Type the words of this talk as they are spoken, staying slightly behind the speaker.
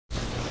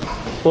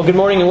Well, good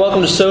morning and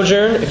welcome to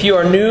Sojourn. If you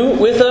are new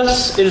with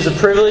us, it is a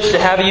privilege to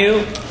have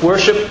you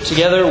worship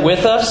together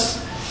with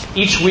us.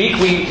 Each week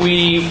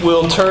we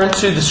will turn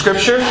to the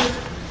Scripture.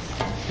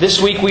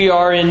 This week we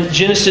are in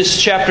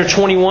Genesis chapter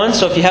 21,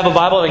 so if you have a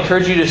Bible, I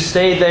encourage you to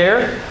stay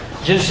there.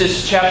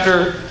 Genesis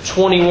chapter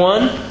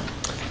 21.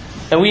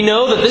 And we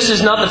know that this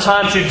is not the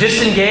time to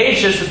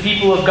disengage as the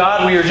people of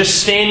God. We are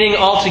just standing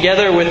all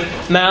together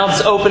with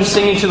mouths open,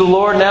 singing to the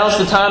Lord. Now is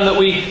the time that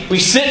we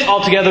sit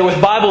all together with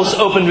Bibles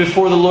open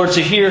before the Lord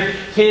to hear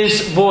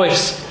His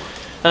voice.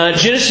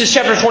 Genesis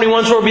chapter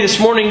 21 is where we'll be this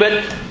morning, but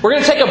we're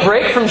going to take a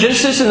break from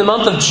Genesis in the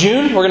month of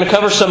June. We're going to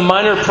cover some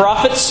minor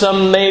prophets,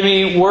 some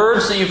maybe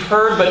words that you've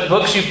heard, but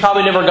books you've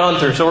probably never gone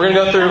through. So we're going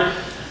to go through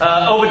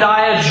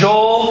Obadiah,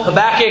 Joel,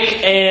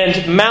 Habakkuk,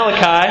 and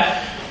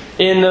Malachi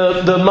in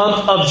the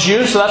month of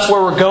June, so that's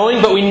where we're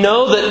going. But we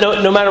know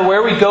that no matter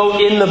where we go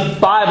in the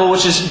Bible,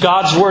 which is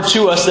God's Word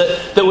to us,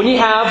 that when you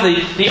have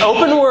the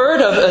open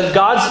Word of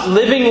God's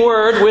living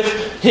Word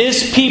with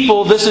His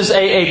people, this is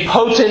a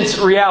potent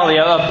reality,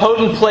 a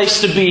potent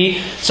place to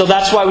be. So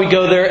that's why we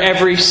go there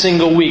every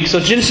single week. So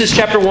Genesis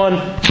chapter 1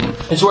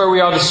 is where we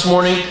are this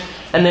morning.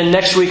 And then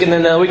next week, and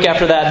then the week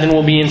after that, then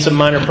we'll be in some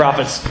minor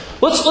prophets.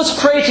 Let's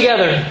pray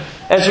together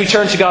as we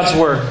turn to God's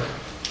Word.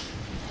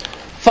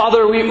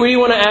 Father, we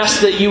want to ask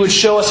that you would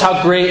show us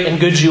how great and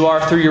good you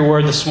are through your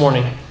word this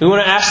morning. We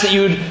want to ask that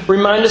you would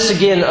remind us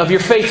again of your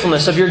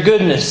faithfulness, of your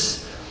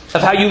goodness,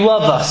 of how you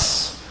love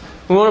us.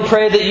 We want to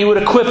pray that you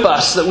would equip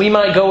us, that we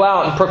might go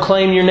out and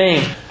proclaim your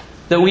name.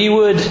 That we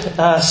would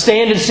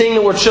stand and sing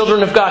that we're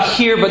children of God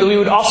here, but that we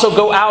would also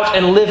go out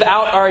and live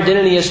out our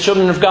identity as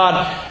children of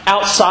God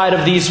outside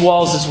of these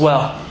walls as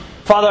well.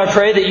 Father, I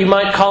pray that you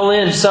might call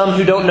in some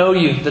who don't know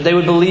you, that they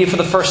would believe for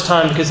the first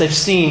time because they've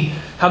seen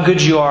how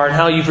good you are and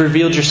how you've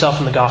revealed yourself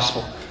in the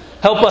gospel.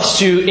 Help us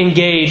to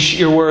engage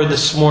your word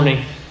this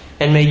morning,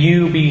 and may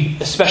you be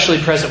especially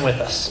present with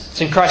us.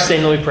 It's in Christ's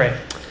name that we pray.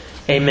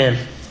 Amen.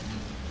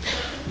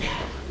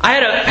 I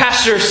had a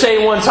pastor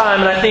say one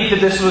time, and I think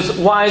that this was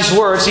wise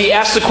words. He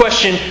asked the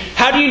question,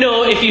 how do you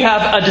know if you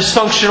have a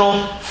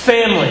dysfunctional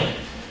family?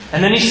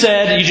 And then he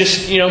said, you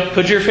just,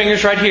 put your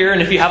fingers right here,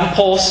 and if you have a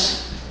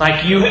pulse,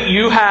 like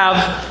you have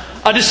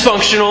a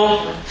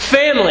dysfunctional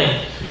family.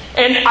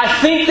 And I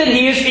think that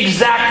he is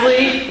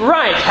exactly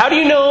right. How do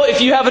you know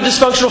if you have a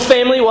dysfunctional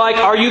family? Like,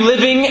 are you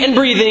living and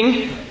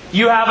breathing?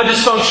 You have a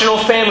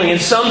dysfunctional family. In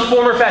some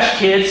form or fashion,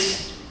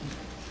 kids,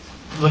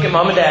 look at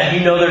mom and dad.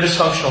 You know they're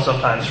dysfunctional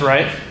sometimes,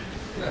 right?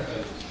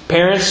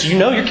 Parents, you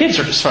know your kids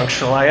are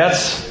dysfunctional.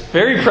 That's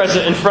very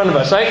present in front of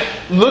us.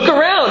 Look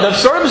around. I'm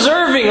sort of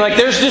observing.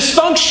 There's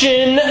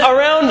dysfunction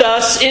around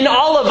us, in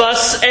all of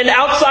us, and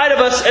outside of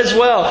us as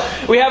well.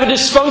 We have a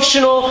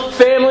dysfunctional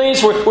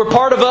families. We're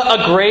part of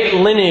a great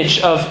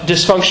lineage of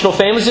dysfunctional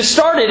families. It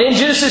started in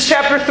Genesis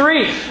chapter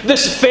 3.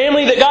 This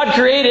family that God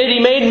created, He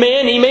made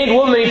man, He made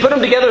woman, He put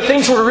them together.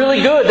 Things were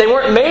really good. They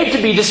weren't made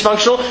to be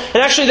dysfunctional. And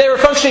actually they were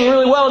functioning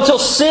really well until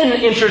sin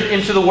entered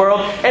into the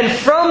world. And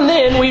from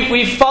then,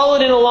 we've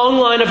followed in a long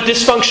line of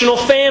dysfunctional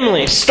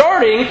families.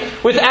 Starting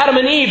with Adam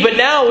and Eve, but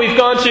now we've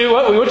gone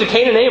to, we went to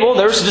Cain and Abel.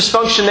 There's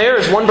dysfunction there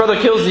as one brother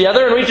kills the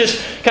other, and we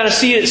just kind of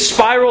see it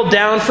spiral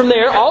down from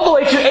there all the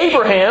way to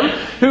Abraham,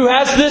 who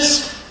has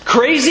this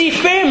crazy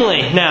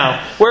family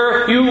now,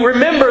 where you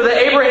remember that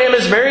Abraham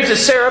is married to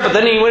Sarah, but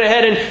then he went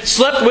ahead and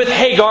slept with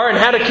Hagar and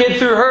had a kid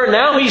through her.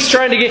 Now he's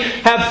trying to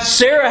have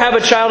Sarah have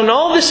a child, and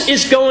all this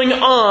is going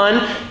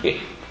on.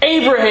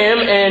 Abraham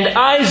and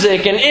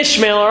Isaac and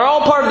Ishmael are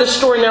all part of this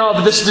story now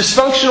of this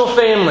dysfunctional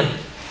family.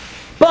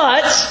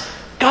 But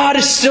God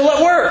is still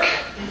at work.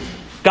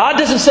 God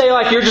doesn't say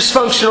you're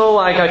dysfunctional,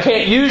 I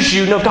can't use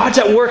you. No, God's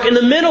at work in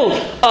the middle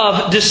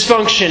of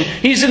dysfunction.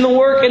 He's in the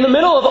work in the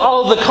middle of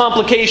all of the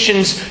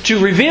complications to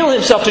reveal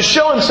Himself, to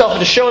show Himself, and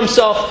to show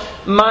Himself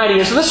mighty.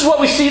 And so this is what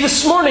we see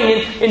this morning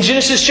in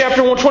Genesis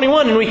chapter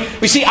 121. And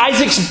we see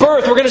Isaac's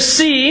birth. We're going to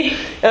see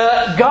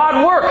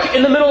God work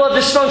in the middle of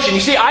dysfunction. You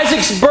see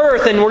Isaac's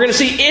birth, and we're going to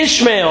see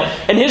Ishmael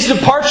and his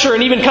departure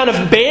and even kind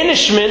of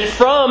banishment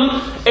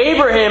from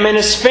Abraham and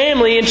his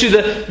family into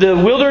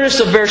the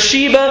wilderness of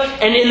Beersheba.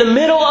 And in the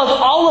middle of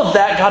all of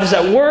that, God is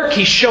at work.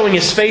 He's showing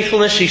His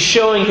faithfulness. He's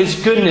showing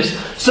His goodness.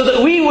 So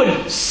that we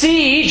would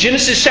see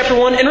Genesis chapter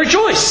 1 and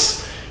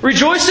rejoice.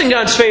 Rejoice in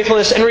God's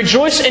faithfulness and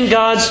rejoice in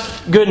God's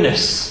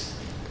goodness.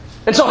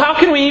 And so how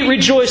can we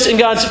rejoice in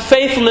God's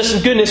faithfulness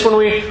and goodness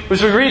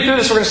as we read through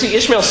this? We're going to see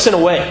Ishmael sent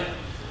away.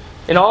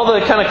 In all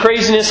the kind of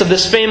craziness of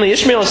this family,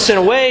 Ishmael is sent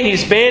away.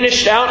 He's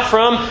banished out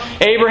from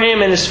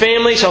Abraham and his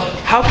family. So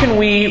how can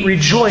we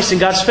rejoice in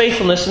God's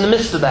faithfulness in the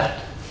midst of that?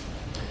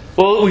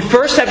 Well, we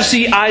first have to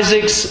see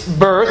Isaac's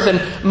birth,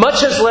 and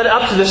much has led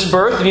up to this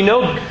birth.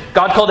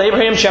 God called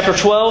Abraham, chapter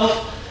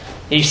 12.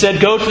 He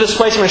said, go to this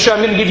place. I'm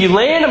going to give you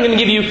land. I'm going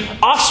to give you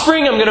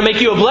offspring. I'm going to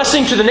make you a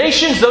blessing to the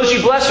nations. Those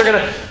you bless are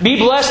going to be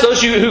blessed.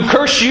 Those who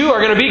curse you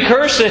are going to be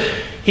cursed. And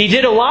he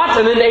did a lot,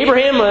 and then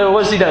Abraham,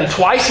 what has he done?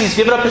 Twice he's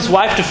given up his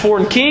wife to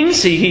foreign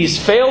kings.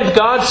 He's failed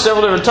God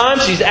several different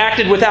times. He's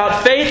acted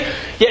without faith.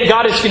 Yet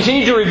God has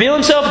continued to reveal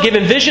Himself,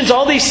 given visions,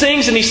 all these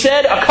things. And He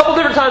said a couple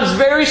different times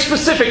very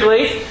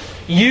specifically,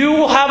 you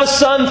will have a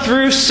son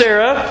through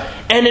Sarah.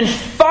 And then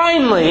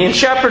finally, in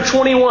chapter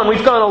 21,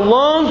 we've gone a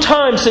long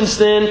time since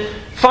then.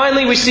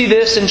 Finally, we see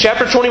this in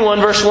chapter 21,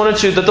 verse 1 and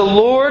 2, that the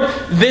Lord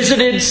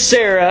visited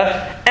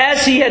Sarah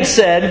as He had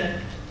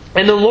said,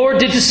 and the Lord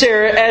did to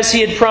Sarah as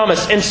He had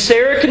promised. And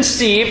Sarah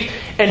conceived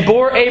and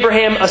bore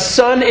Abraham a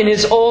son in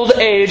his old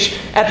age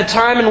at the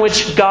time in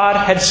which God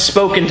had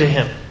spoken to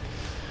him.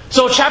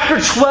 So chapter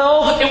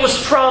 12, it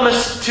was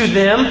promised to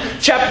them.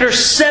 Chapter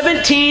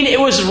 17, it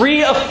was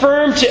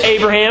reaffirmed to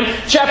Abraham.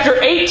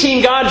 Chapter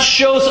 18, God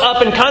shows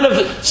up and kind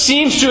of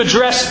seems to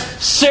address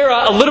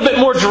Sarah a little bit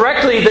more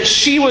directly that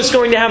she was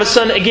going to have a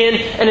son again.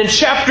 And in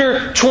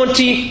chapter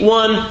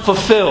 21,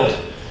 fulfilled.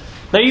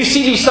 Now you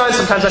see these signs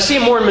sometimes. I see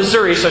them more in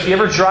Missouri. So if you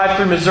ever drive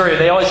through Missouri,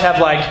 they always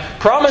have like,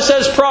 promise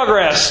as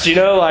progressed,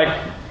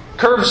 like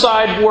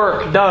curbside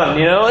work done,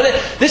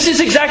 And this is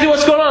exactly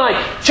what's going on.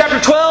 Like chapter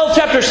 12,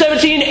 chapter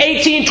 17,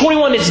 18,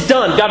 21, it's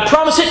done. God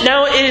promised it.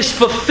 Now it is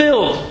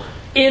fulfilled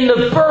in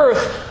the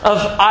birth of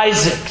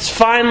Isaac. It's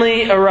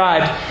finally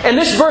arrived. And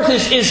this birth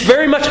is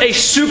very much a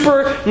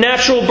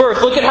supernatural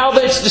birth. Look at how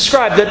it's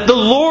described. That the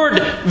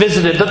Lord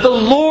visited. That the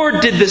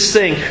Lord did this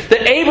thing.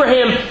 That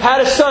Abraham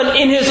had a son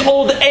in his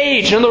old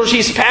age. In other words,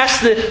 he's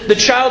past the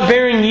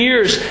childbearing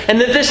years. And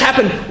that this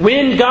happened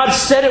when God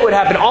said it would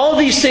happen. All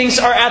these things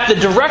are at the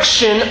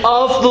direction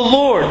of the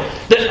Lord.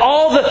 That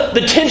all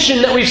the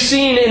tension that we've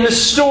seen in the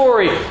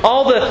story,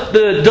 all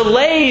the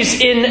delays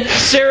in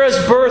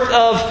Sarah's birth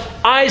of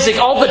Isaac,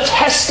 all the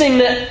testing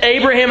that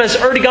Abraham has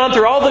already gone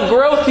through, all the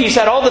growth he's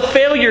had, all the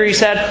failure he's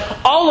had,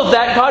 all of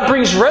that, God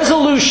brings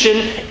resolution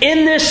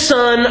in this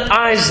son,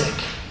 Isaac.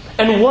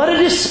 And what a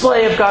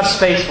display of God's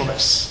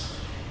faithfulness.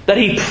 That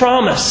He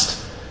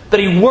promised, that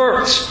He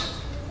worked,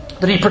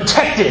 that He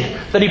protected,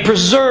 that He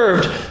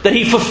preserved, that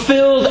He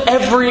fulfilled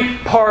every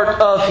part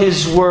of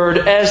His word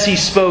as He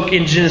spoke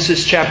in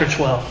Genesis chapter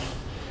 12.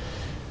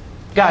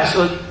 Guys,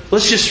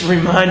 let's just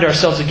remind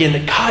ourselves again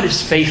that God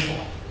is faithful.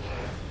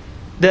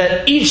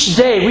 That each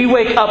day we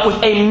wake up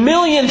with a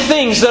million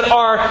things that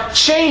are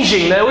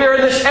changing. That we are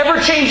in this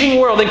ever-changing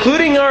world,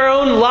 including our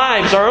own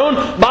lives, our own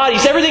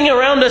bodies. Everything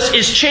around us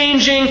is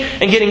changing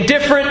and getting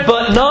different,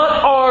 but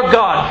not our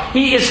God.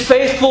 He is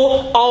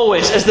faithful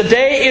always. As the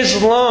day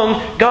is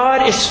long,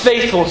 God is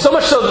faithful. So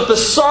much so that the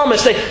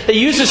psalmists, they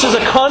use this as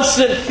a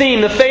constant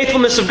theme, the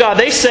faithfulness of God.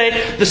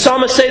 The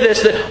psalmists say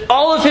this, that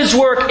all of His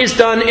work is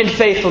done in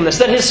faithfulness.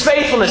 That His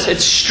faithfulness,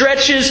 it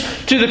stretches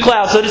to the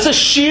clouds. That it's a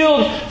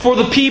shield for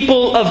the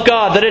people of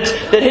God.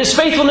 That His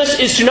faithfulness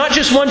is to not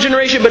just one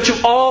generation, but to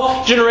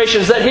all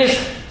generations. That His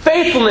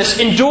faithfulness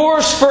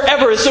endures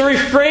forever. It's a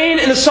refrain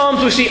in the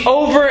Psalms we see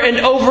over and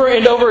over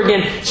and over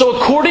again. So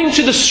according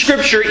to the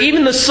Scripture,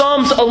 even the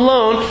Psalms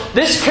alone,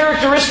 this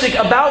characteristic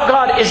about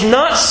God is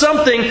not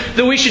something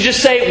that we should just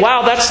say,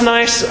 wow, that's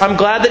nice, I'm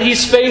glad that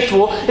He's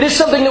faithful. It is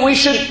something that we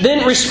should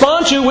then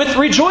respond to with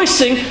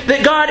rejoicing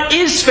that God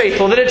is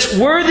faithful, that it's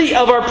worthy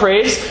of our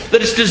praise,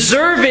 that it's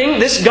deserving,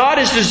 this God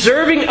is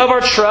deserving of our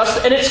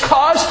trust, and it's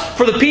cause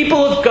for the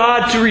people of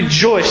God to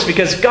rejoice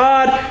because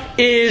God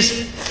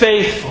is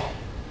faithful.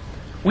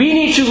 We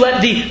need to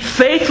let the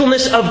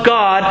faithfulness of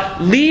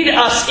God lead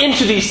us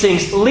into these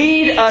things.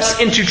 Lead us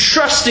into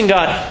trusting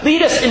God.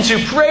 Lead us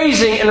into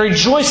praising and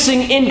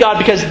rejoicing in God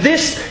because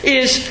this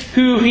is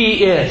who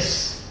He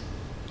is.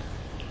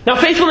 Now,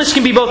 faithfulness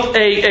can be both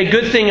a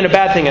good thing and a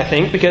bad thing, I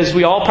think, because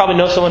we all probably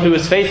know someone who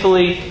is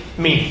faithfully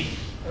mean.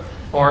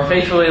 Or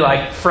faithfully,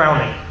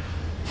 frowning.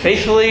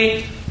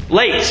 Faithfully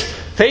late.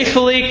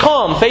 Faithfully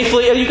calm,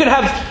 faithfully, you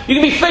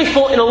can be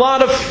faithful in a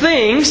lot of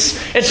things.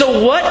 And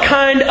so what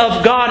kind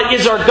of God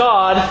is our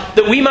God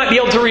that we might be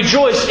able to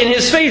rejoice in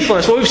His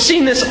faithfulness? Well, we've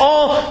seen this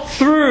all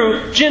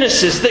through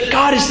Genesis, that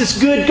God is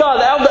this good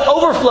God. Out of the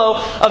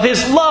overflow of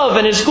His love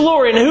and His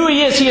glory and who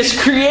He is, He has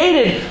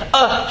created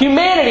a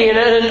humanity and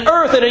an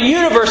earth and a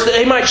universe that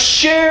they might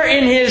share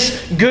in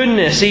His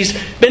goodness.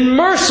 He's been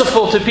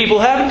merciful to people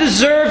who haven't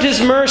deserved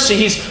His mercy.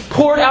 He's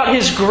poured out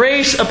His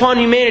grace upon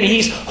humanity.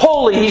 He's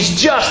holy, He's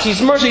just,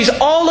 He's mercy, He's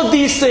all of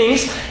these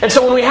things. And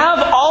so when we have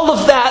all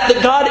of that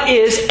God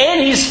is,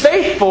 and He's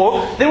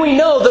faithful, then we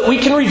know that we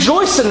can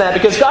rejoice in that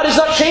because God is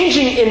not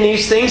changing in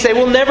these things. They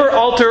will never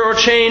alter or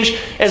change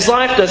as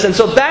life does. And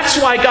so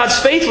that's why God's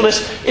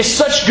faithfulness is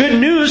such good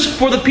news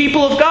for the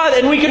people of God.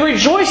 And we can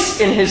rejoice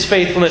in His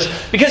faithfulness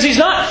because He's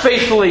not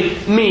faithfully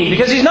mean,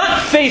 because He's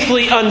not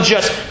faithfully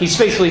unjust. He's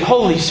faithfully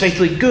holy, He's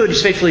faithfully good,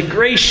 He's faithfully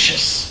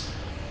gracious.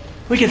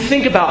 We can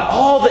think about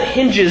all that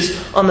hinges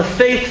on the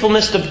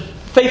faithfulness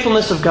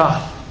of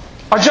God.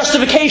 Our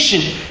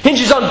justification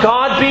hinges on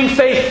God being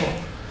faithful.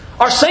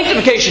 Our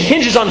sanctification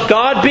hinges on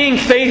God being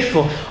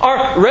faithful.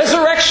 Our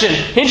resurrection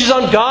hinges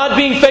on God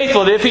being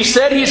faithful. If He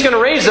said He's going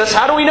to raise us,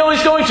 how do we know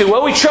He's going to?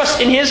 Well, we trust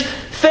in His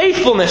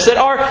faithfulness, that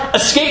our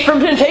escape from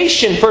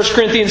temptation, 1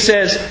 Corinthians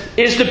says,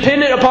 is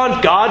dependent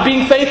upon God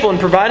being faithful and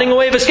providing a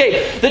way of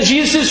escape. That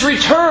Jesus'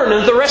 return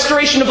and the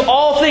restoration of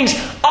all things,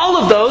 all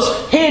of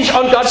those hinge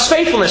on God's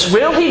faithfulness.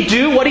 Will He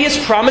do what He has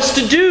promised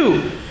to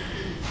do?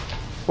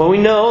 Well, we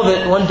know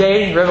that one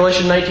day,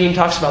 Revelation 19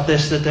 talks about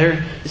this, that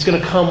there is going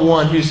to come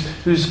one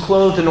who's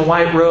clothed in a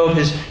white robe.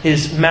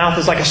 His mouth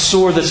is like a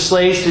sword that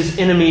slays his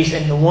enemies.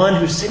 And the one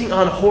who's sitting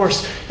on a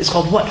horse is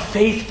called what?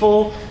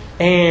 Faithful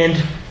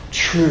and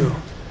true.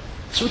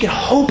 So we can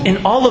hope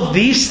in all of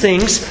these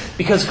things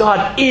because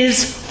God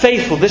is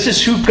faithful. This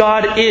is who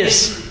God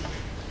is.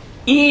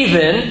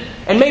 Even,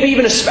 and maybe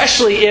even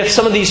especially if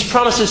some of these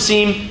promises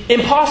seem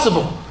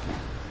impossible.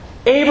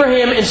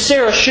 Abraham and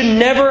Sarah should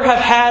never have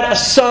had a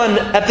son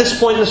at this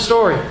point in the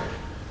story.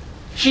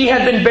 She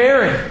had been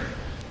barren.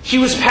 She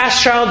was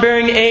past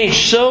childbearing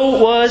age. So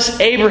was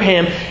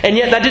Abraham. And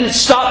yet that didn't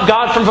stop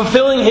God from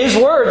fulfilling His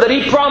word that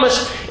He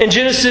promised in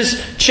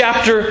Genesis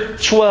chapter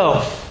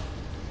 12.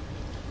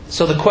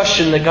 So the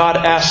question that God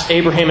asked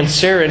Abraham and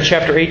Sarah in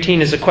chapter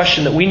 18 is a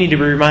question that we need to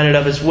be reminded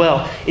of as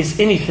well. Is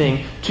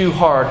anything too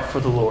hard for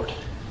the Lord?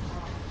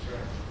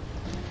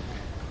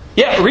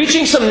 Yeah,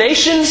 reaching some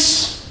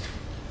nations,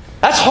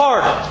 that's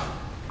hard.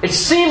 It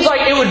seems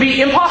like it would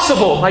be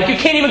impossible. Like you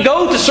can't even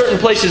go to certain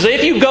places.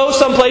 If you go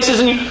some places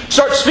and you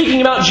start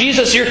speaking about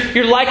Jesus,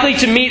 you're likely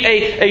to meet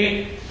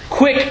a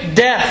quick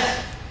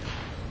death.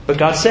 But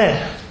God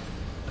said,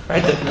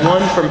 right, that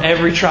one from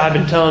every tribe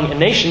and tongue and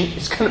nation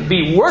is going to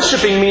be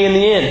worshiping me in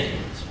the end.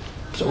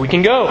 So we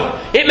can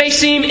go. It may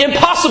seem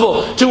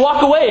impossible to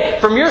walk away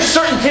from your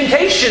certain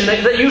temptation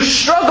that you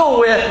struggle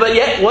with, but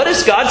yet what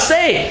does God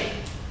say?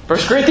 1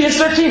 Corinthians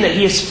 13, that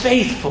He is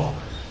faithful.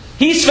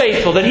 He's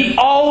faithful, that He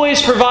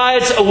always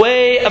provides a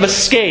way of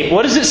escape.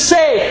 What does it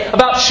say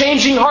about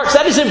changing hearts?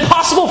 That is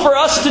impossible for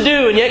us to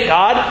do, and yet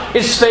God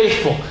is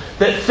faithful.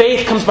 That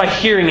faith comes by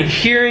hearing, and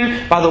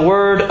hearing by the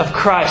word of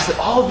Christ. That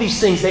all of these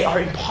things, they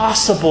are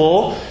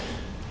impossible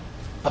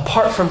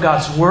apart from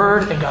God's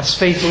word and God's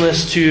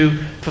faithfulness to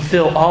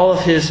fulfill all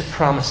of His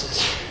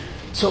promises.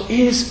 So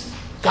is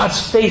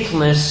God's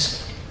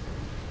faithfulness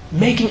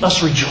making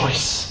us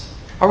rejoice?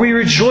 Are we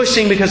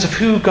rejoicing because of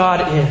who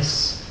God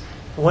is?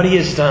 What He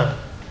has done.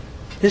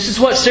 This is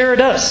what Sarah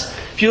does.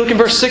 If you look in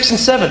verse 6 and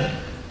 7.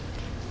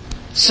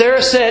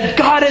 Sarah said,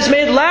 God has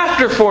made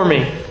laughter for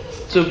me.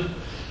 So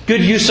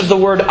good use of the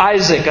word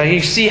Isaac. You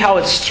see how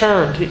it's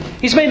turned.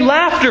 He's made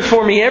laughter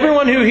for me.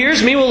 Everyone who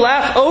hears me will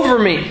laugh over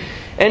me.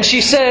 And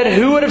she said,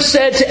 who would have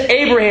said to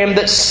Abraham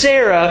that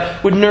Sarah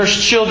would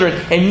nurse children?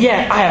 And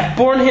yet I have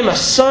borne him a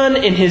son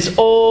in his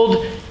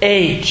old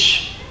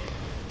age.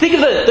 Think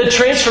of the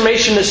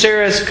transformation that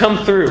Sarah has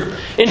come through.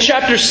 In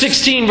chapter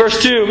 16,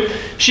 verse 2,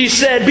 she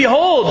said,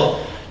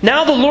 behold,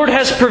 now the Lord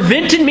has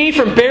prevented me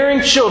from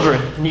bearing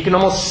children. And you can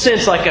almost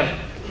sense like a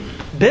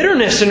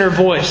bitterness in her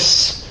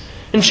voice.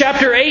 In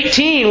chapter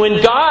 18,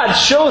 when God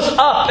shows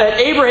up at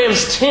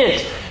Abraham's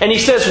tent, and He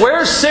says,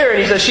 where's Sarah?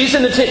 And He says, she's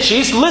in the tent.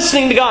 She's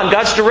listening to God.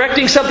 God's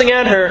directing something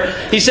at her.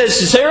 He says,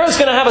 Sarah's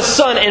going to have a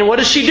son. And what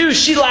does she do?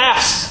 She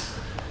laughs.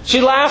 She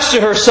laughs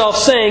to herself,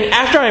 saying,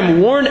 after I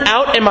am worn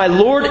out and my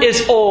Lord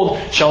is old,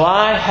 shall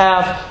I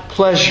have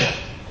pleasure?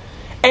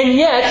 And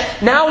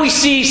yet, now we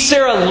see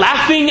Sarah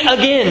laughing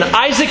again,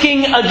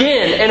 Isaacing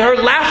again, and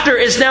her laughter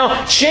is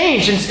now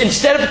changed.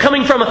 Instead of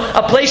coming from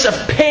a place of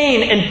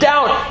pain and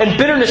doubt and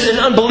bitterness and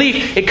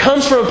unbelief, it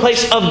comes from a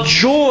place of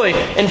joy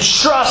and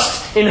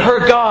trust in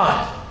her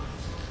God.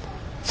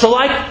 So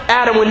like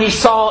Adam when he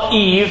saw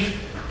Eve,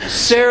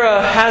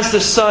 Sarah has the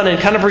son and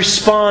kind of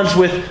responds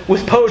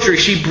with poetry.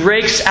 She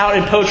breaks out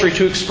in poetry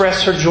to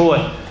express her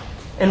joy.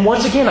 And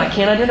once again, I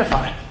can't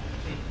identify.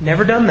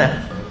 Never done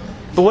that.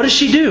 But what does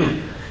she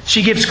do?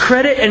 She gives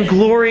credit and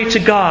glory to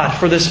God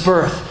for this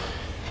birth.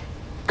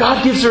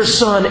 God gives her a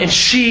son and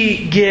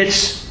she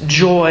gets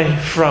joy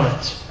from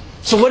it.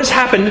 So what has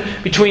happened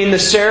between the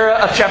Sarah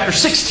of chapter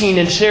 16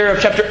 and Sarah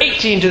of chapter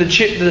 18 to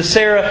the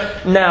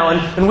Sarah now?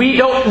 And we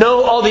don't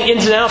know all the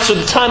ins and outs of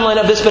the timeline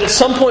of this, but at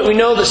some point we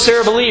know that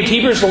Sarah believed.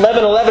 Hebrews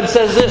 11:11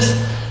 says this,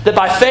 that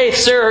by faith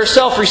Sarah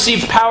herself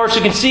received power to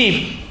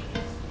conceive,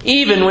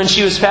 even when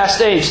she was past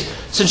age,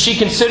 since she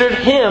considered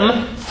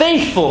Him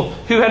faithful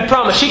who had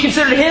promised. She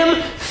considered Him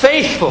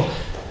faithful.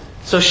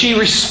 So she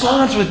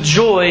responds with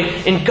joy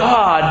in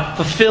God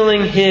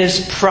fulfilling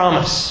His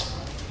promise.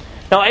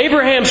 Now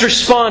Abraham's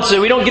response,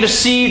 we don't get to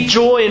see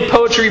joy and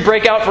poetry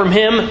break out from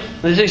him.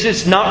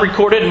 It's not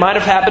recorded, it might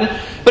have happened.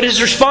 But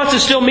his response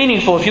is still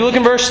meaningful. If you look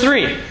in verse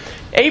 3.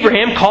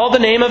 Abraham called the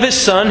name of his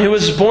son who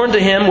was born to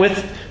him, with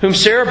whom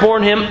Sarah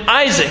bore him,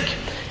 Isaac.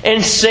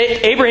 And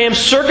Abraham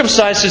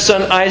circumcised his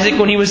son Isaac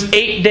when he was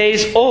 8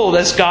 days old,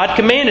 as God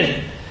commanded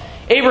him.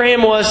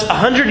 Abraham was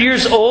 100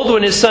 years old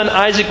when his son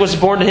Isaac was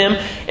born to him.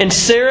 And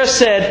Sarah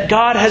said,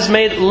 God has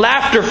made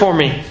laughter for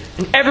me,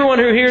 and everyone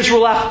who hears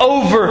will laugh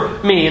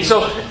over me. And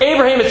so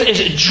Abraham is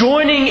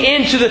joining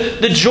into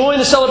the joy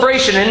and the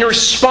celebration. And in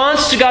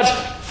response to God's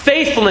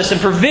faithfulness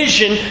and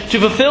provision to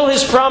fulfill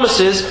His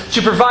promises,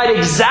 to provide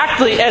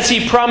exactly as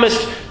He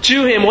promised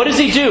to him, what does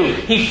he do?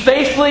 He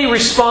faithfully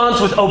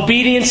responds with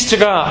obedience to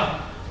God.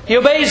 He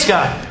obeys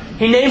God.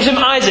 He names him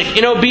Isaac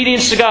in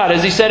obedience to God,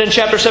 as he said in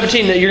chapter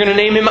 17 that you're going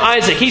to name him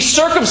Isaac. He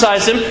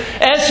circumcised him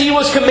as he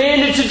was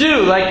commanded to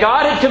do. Like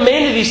God had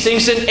commanded these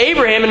things, and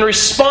Abraham, in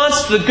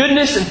response to the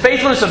goodness and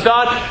faithfulness of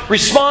God,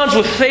 responds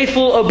with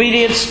faithful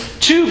obedience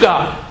to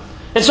God.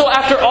 And so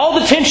after all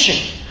the tension,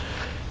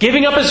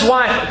 giving up his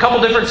wife a couple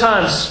different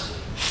times,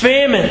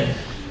 famine,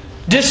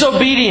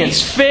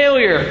 disobedience,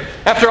 failure,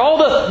 after all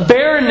the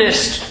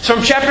barrenness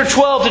from chapter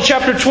 12 to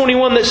chapter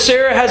 21 that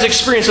Sarah has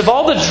experienced, of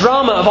all the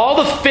drama, of all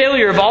the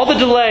failure, of all the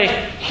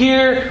delay,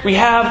 here we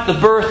have the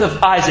birth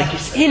of Isaac.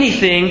 Is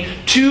anything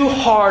too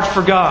hard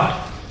for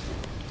God?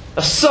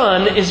 A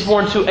son is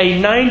born to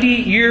a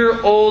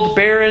 90-year-old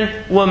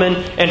barren woman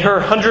and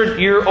her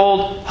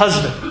 100-year-old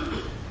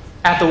husband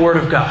at the Word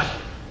of God.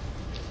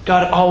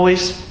 God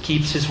always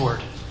keeps His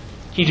Word.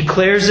 He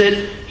declares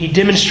it, He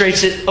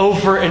demonstrates it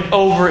over and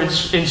over in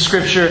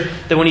Scripture,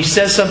 that when He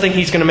says something,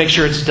 He's going to make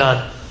sure it's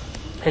done.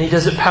 And He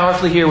does it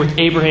powerfully here with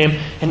Abraham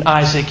and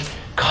Isaac,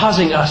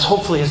 causing us,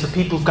 hopefully, as the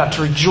people of God,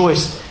 to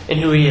rejoice in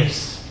who He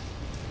is.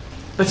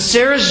 But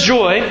Sarah's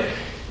joy,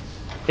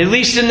 at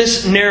least in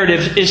this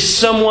narrative, is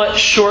somewhat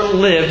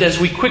short-lived as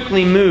we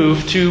quickly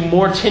move to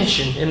more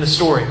tension in the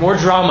story. More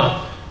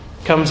drama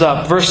comes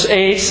up. Verse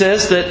 8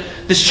 says that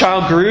this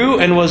child grew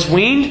and was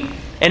weaned,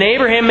 and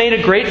Abraham made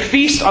a great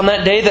feast on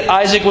that day that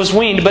Isaac was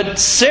weaned. But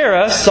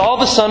Sarah saw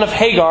the son of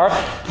Hagar,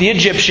 the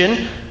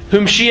Egyptian,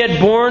 whom she had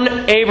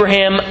borne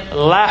Abraham,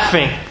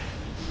 laughing.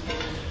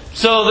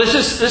 So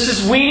this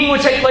is weaning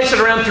would take place at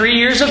around 3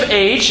 years of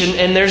age,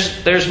 and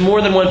there's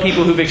more than one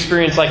people who've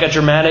experienced like a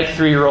dramatic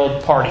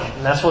 3-year-old party,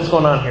 and that's what's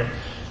going on here.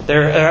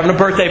 They're having a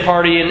birthday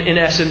party in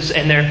essence,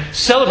 and they're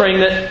celebrating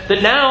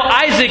that now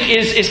Isaac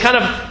is kind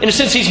of, in a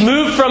sense, he's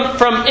moved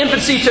from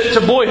infancy to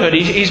boyhood.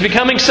 He's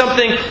becoming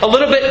something a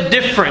little bit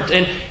different.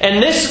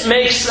 And this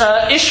makes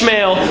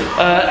Ishmael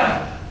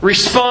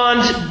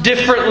respond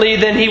differently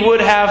than he would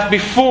have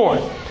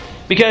before.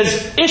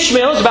 Because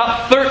Ishmael is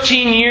about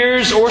 13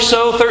 years or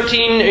so,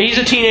 he's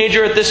a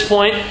teenager at this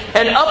point.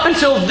 And up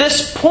until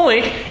this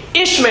point,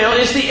 Ishmael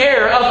is the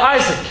heir of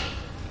Isaac.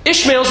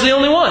 Ishmael's the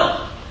only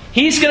one.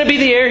 He's going to be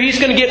the heir. He's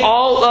going to get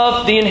all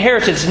of the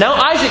inheritance. Now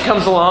Isaac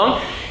comes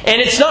along, and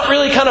it's not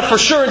really kind of for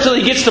sure until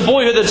he gets to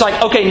boyhood that's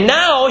like, okay,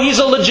 now he's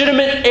a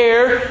legitimate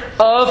heir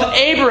of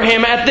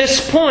Abraham at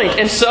this point.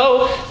 And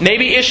so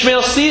maybe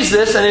Ishmael sees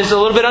this and is a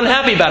little bit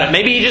unhappy about it.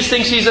 Maybe he just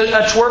thinks he's a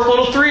twerp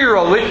little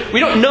 3-year-old. We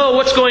don't know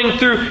what's going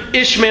through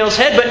Ishmael's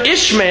head, but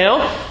Ishmael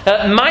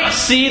might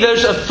see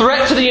there's a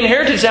threat to the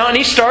inheritance now, and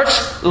he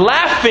starts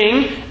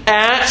laughing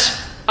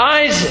at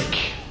Isaac.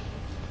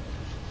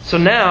 So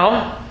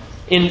now,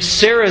 in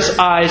Sarah's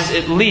eyes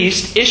at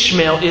least,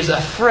 Ishmael is a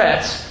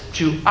threat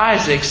to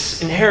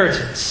Isaac's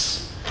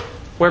inheritance.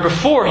 Where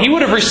before he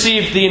would have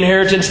received the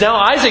inheritance, now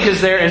Isaac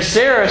is there, and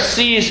Sarah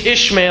sees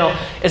Ishmael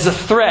as a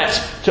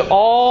threat to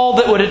all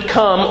that would have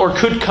come or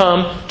could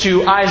come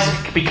to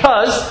Isaac.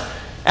 Because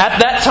at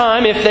that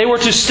time, if they were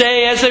to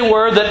stay as they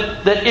were,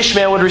 that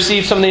Ishmael would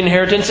receive some of the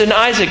inheritance and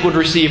Isaac would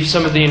receive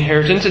some of the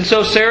inheritance. And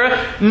so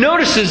Sarah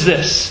notices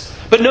this.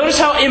 But notice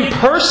how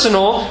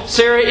impersonal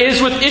Sarah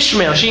is with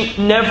Ishmael. She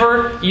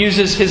never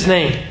uses his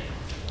name.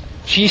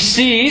 She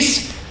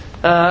sees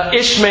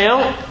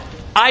Ishmael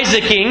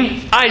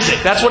Isaacing Isaac.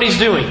 That's what he's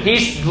doing.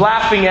 He's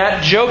laughing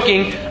at,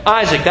 joking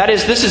Isaac.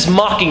 This is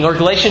mocking. Or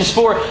Galatians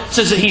 4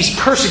 says that he's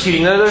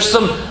persecuting. There's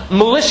some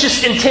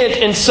malicious intent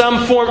in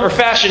some form or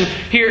fashion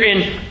here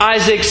in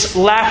Isaac's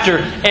laughter.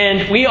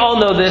 And we all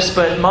know this,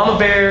 but Mama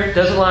Bear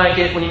doesn't like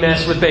it when you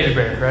mess with Baby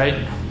Bear,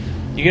 right?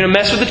 You're going to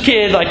mess with a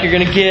kid like you're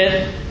going to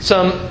get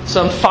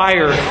some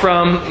fire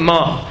from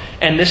Mom.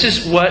 And this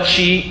is what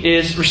she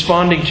is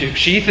responding to.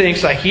 She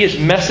thinks like he is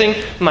messing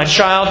with my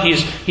child.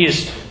 He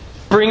is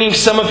bringing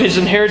some of his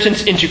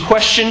inheritance into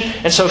question.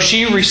 And so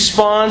she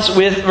responds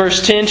with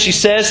verse 10. She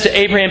says to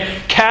Abraham,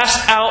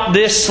 "Cast out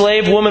this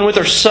slave woman with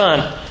her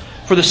son.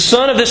 For the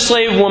son of this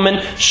slave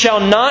woman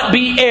shall not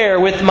be heir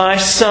with my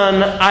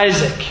son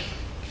Isaac."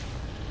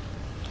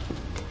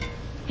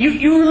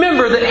 You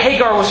remember that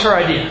Hagar was her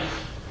idea.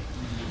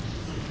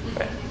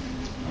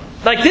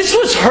 Like this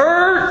was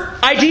her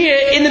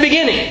idea in the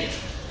beginning.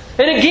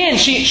 And again,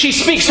 she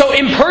speaks so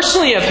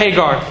impersonally of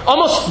Hagar,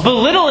 almost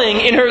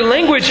belittling in her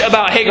language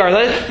about Hagar,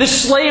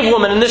 this slave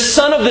woman and this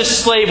son of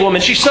this slave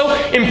woman. She's so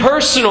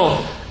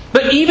impersonal.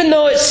 But even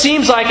though it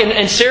seems like,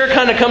 and Sarah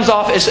kind of comes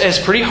off as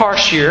pretty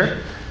harsh here,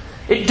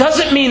 it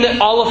doesn't mean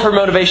that all of her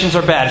motivations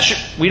are bad.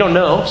 We don't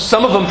know.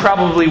 Some of them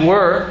probably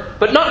were,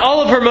 but not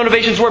all of her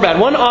motivations were bad.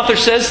 One author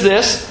says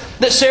this,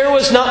 that Sarah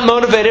was not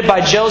motivated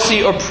by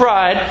jealousy or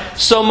pride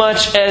so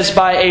much as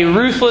by a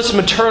ruthless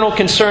maternal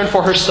concern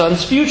for her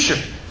son's future.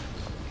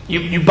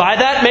 You buy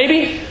that,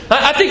 maybe?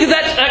 I think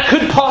that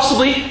could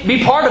possibly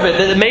be part of it.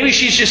 That maybe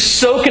she's just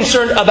so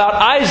concerned about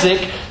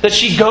Isaac that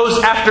she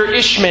goes after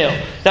Ishmael.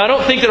 Now, I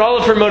don't think that all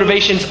of her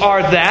motivations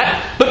are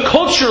that. But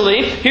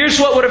culturally, here's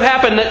what would have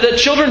happened. That the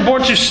children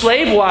born to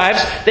slave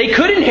wives, they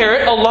could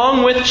inherit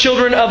along with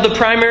children of the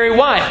primary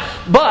wife.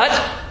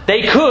 But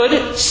they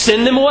could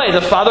send them away.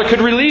 The father could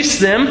release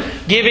them,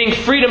 giving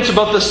freedom to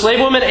both the slave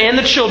woman and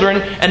the children,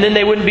 and then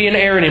they wouldn't be an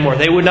heir anymore.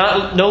 They would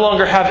no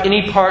longer have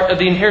any part of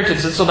the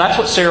inheritance. And so that's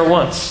what Sarah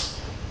wants.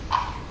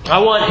 I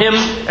want him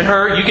and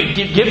her, you can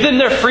give them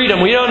their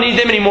freedom. We don't need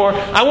them anymore.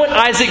 I want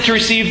Isaac to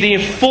receive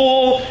the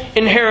full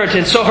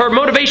inheritance. So her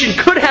motivation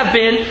could have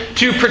been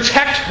to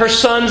protect her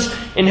son's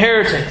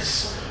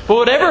inheritance. But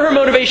whatever her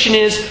motivation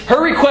is,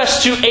 her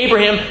request to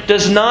Abraham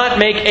does not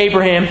make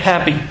Abraham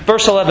happy.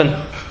 Verse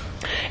 11.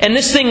 And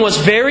this thing was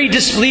very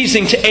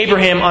displeasing to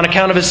Abraham on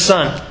account of his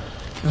son.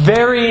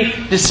 Very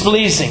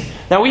displeasing.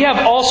 Now we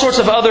have all sorts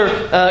of other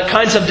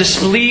kinds of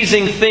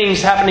displeasing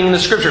things happening in the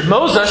Scripture.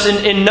 Moses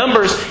in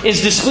Numbers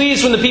is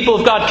displeased when the people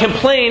of God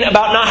complain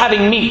about not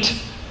having meat.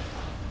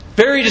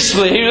 Very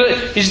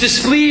displeased. He's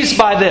displeased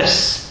by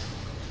this.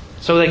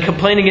 So they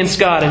complain against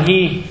God and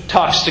he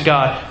talks to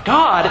God.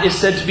 God is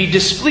said to be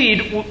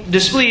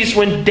displeased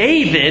when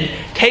David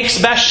takes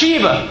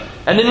Bathsheba.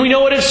 And then we know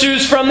what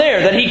ensues from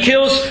there, that he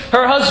kills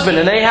her husband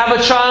and they have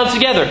a child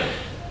together.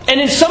 And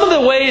in some of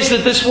the ways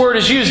that this word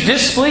is used,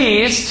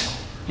 displeased,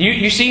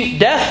 you see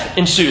death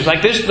ensues.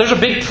 Like there's a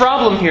big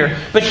problem here.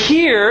 But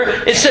here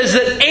it says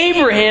that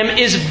Abraham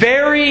is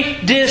very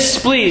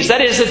displeased.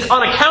 That is, it's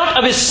on account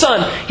of his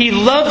son. He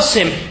loves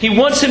him. He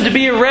wants him to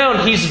be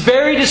around. He's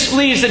very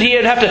displeased that he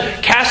would have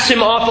to cast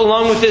him off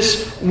along with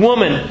this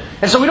woman.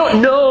 And so we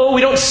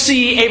don't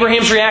see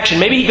Abraham's reaction.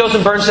 Maybe he goes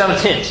and burns down a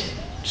tent.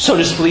 So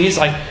displeased,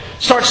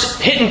 starts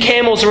hitting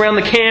camels around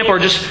the camp or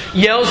just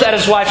yells at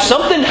his wife.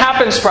 Something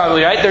happens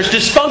probably, right? There's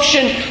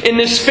dysfunction in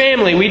this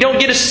family. We don't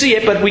get to see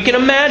it, but we can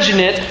imagine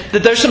it,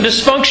 that there's some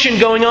dysfunction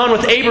going on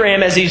with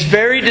Abraham as he's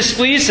very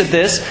displeased at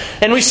this.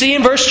 And we see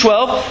in verse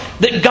 12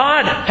 that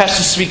God has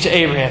to speak to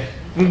Abraham.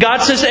 And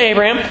God says to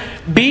Abraham,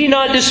 "Be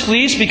not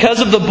displeased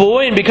because of the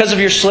boy and because of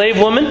your slave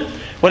woman.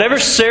 Whatever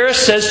Sarah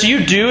says to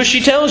you, do as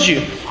she tells you.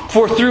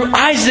 For through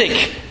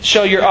Isaac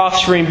shall your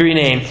offspring be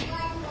named.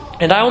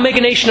 And I will make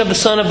a nation of the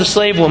son of the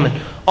slave woman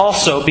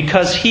also,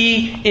 because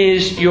he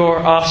is your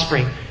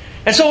offspring."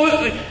 And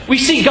so we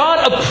see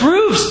God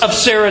approves of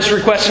Sarah's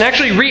request and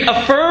actually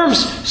reaffirms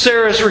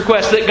Sarah's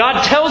request. That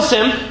God tells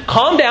him,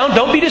 calm down,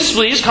 don't be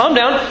displeased, calm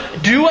down,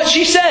 do what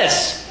she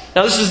says.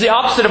 Now this is the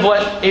opposite of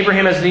what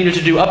Abraham has needed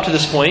to do up to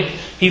this point.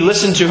 He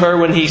listened to her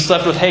when he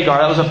slept with Hagar.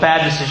 That was a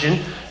bad decision.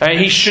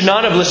 He should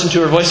not have listened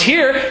to her voice.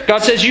 Here,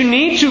 God says you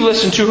need to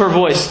listen to her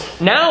voice.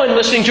 Now in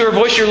listening to her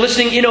voice, you're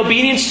listening in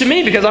obedience to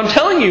me because I'm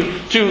telling you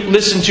to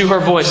listen to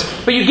her voice.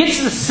 But you get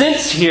to the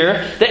sense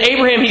here that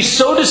Abraham, he's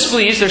so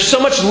displeased, there's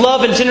so much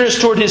love and tenderness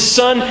toward his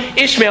son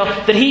Ishmael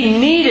that he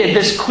needed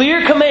this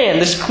clear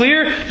command, this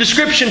clear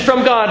description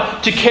from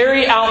God to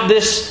carry out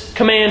this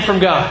command from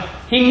God.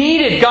 He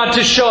needed God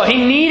to show up.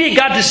 He needed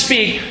God to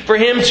speak for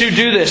him to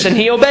do this. And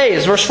he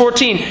obeys. Verse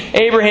 14,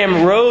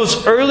 Abraham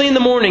rose early in the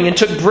morning and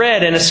took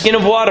bread and a skin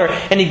of water,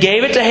 and he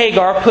gave it to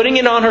Hagar, putting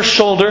it on her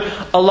shoulder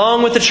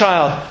along with the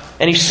child.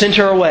 And he sent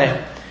her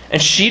away.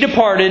 And she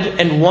departed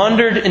and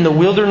wandered in the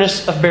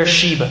wilderness of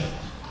Beersheba.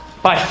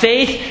 By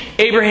faith,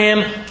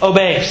 Abraham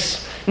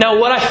obeys. Now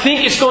what I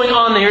think is going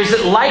on there is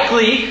that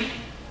likely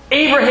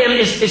Abraham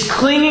is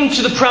clinging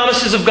to the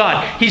promises of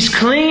God. He's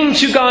clinging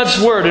to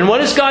God's word. And what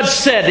has God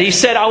said? He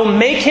said, I will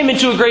make him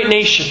into a great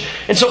nation.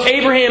 And so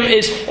Abraham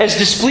is, as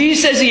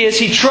displeased as he is,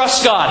 he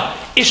trusts God.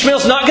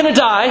 Ishmael's not going to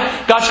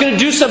die. God's going to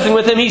do something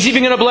with him. He's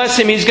even going to bless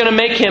him. He's going to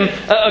make him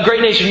a great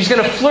nation. He's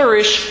going to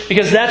flourish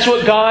because that's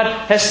what God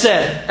has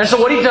said. And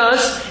so what he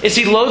does is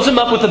he loads them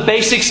up with the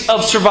basics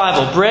of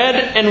survival. Bread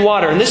and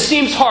water. And this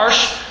seems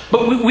harsh,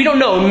 but we don't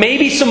know.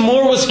 Maybe some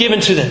more was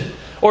given to them.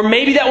 Or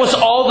maybe that was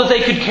all that they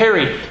could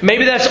carry.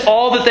 Maybe that's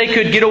all that they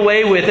could get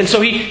away with. And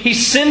so he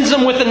sends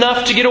them with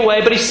enough to get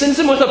away, but he sends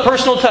them with a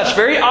personal touch.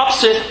 Very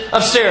opposite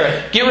of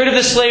Sarah. Get rid of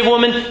the slave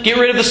woman. Get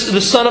rid of the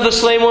son of the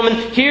slave woman.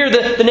 Here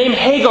the name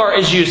Hagar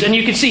is used. And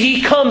you can see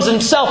he comes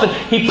himself and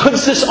he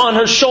puts this on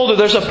her shoulder.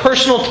 There's a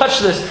personal touch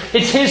to this.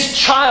 It's his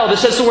child. It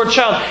says the word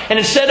child. And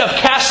instead of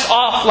cast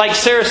off, like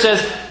Sarah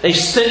says, they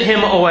sent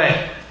him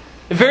away.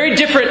 A very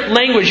different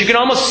language. You can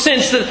almost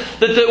sense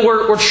that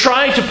we're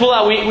trying to pull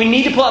out. We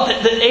need to pull out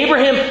that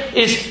Abraham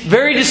is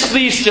very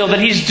displeased still. That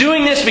he's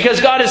doing this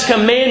because God has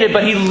commanded.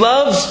 But he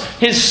loves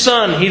his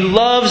son. He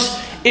loves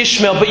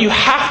Ishmael. But you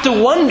have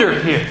to wonder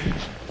here.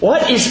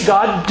 What is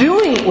God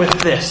doing with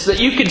this? That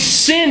you could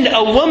send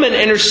a woman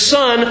and her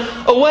son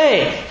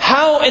away.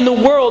 How in the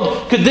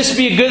world could this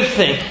be a good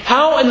thing?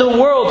 How in the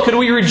world could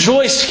we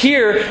rejoice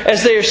here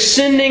as they are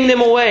sending them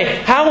away?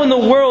 How in the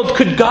world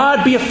could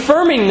God be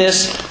affirming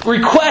this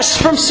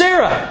request from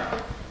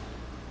Sarah?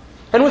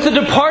 And with the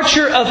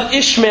departure of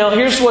Ishmael,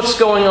 here's what's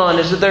going on,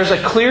 is that there's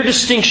a clear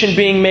distinction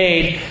being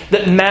made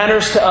that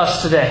matters to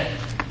us today.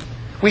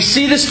 We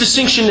see this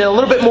distinction a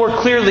little bit more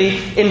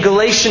clearly in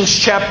Galatians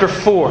chapter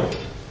 4.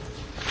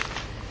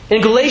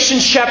 In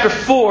Galatians chapter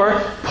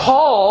 4,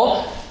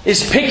 Paul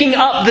is picking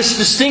up this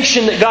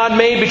distinction that God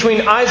made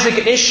between Isaac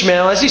and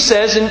Ishmael. As he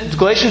says in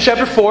Galatians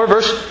chapter 4,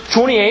 verse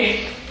 28,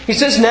 he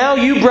says, "Now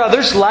you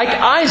brothers, like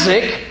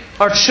Isaac,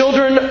 are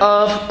children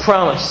of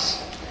promise.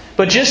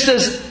 But just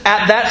as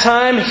at that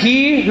time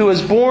he who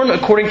was born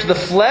according to the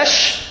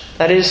flesh,"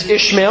 that is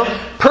Ishmael,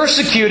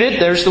 "persecuted,"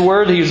 there's the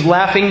word, he was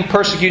laughing,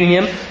 persecuting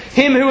him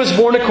who was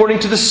born according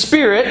to the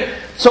Spirit,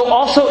 so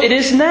also it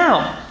is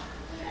now.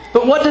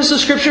 But what does the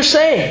Scripture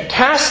say?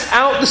 "Cast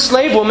out the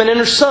slave woman and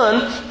her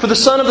son, for the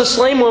son of the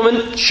slave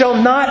woman shall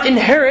not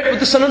inherit with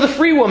the son of the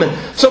free woman."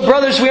 So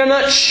brothers, we are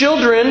not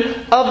children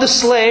of the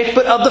slave,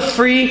 but of the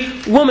free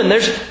woman.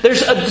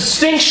 There's a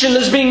distinction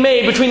that's being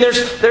made between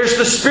there's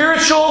the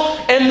spiritual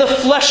and the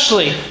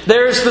fleshly.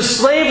 There's the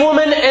slave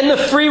woman and the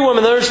free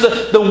woman. There's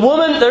the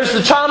woman, there's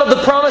the child of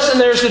the promise, and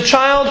there's the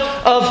child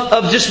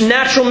of just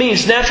natural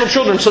means, natural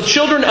children. So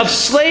children of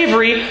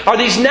slavery are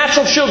these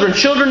natural children,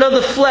 children of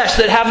the flesh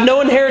that have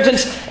no inheritance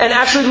and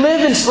actually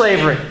live in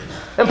slavery.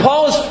 And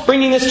Paul is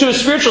bringing this to a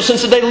spiritual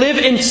sense, that they live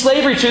in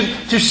slavery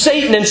to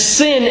Satan and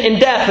sin and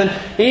death. And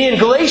he in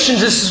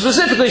Galatians is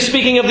specifically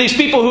speaking of these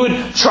people who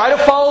would try to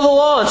follow the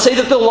law and say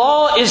that the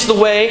law is the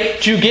way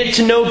to get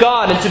to know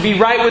God and to be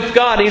right with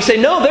God. And you say,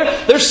 no,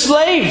 they're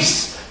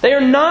slaves. They are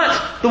not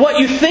what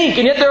you think.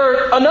 And yet there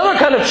are another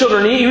kind of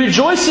children. He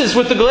rejoices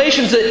with the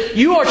Galatians that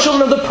you are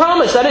children of the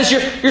promise. That is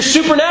your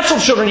supernatural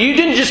children. You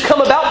didn't just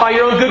come about by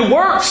your own good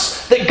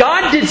works. That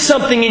God did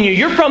something in you.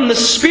 You're from the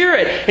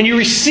Spirit. And you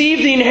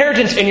receive the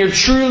inheritance and you're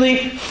truly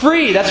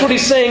free. That's what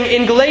he's saying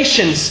in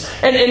Galatians.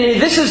 And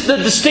this is the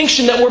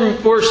distinction that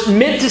we're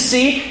meant to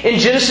see in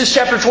Genesis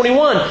chapter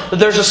 21. That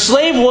there's a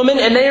slave woman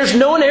and there's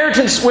no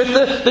inheritance with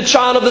the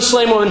child of the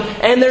slave woman.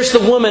 And there's the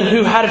woman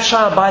who had a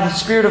child by the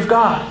Spirit of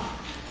God.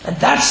 And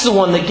that's the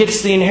one that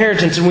gets the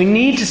inheritance. And we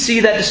need to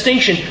see that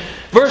distinction.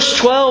 Verse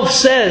 12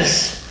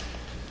 says,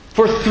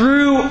 "For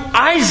through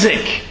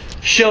Isaac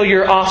shall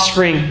your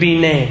offspring be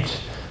named."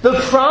 The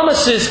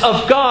promises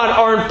of God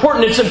are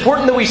important. It's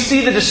important that we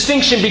see the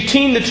distinction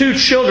between the two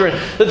children.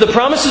 That the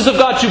promises of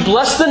God to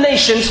bless the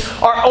nations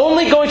are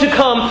only going to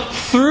come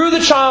through the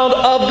child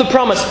of the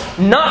promise.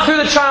 Not through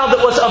the child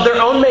that was of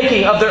their own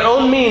making, of their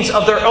own means,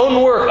 of their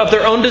own work, of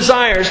their own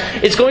desires.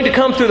 It's going to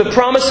come through the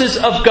promises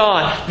of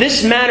God.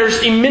 This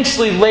matters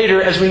immensely later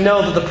as we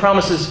know that the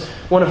promise is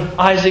one of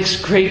Isaac's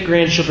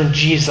great-grandchildren,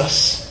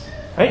 Jesus.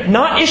 Right?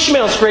 Not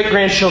Ishmael's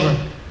great-grandchildren.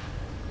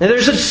 Now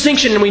there's a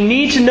distinction and we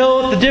need to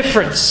know the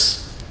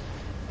difference.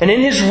 And in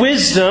His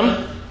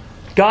wisdom,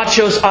 God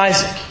chose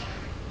Isaac.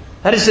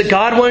 That is that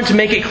God wanted to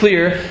make it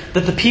clear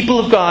that the people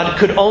of God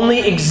could only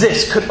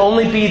exist, could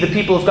only be the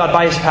people of God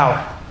by His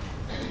power,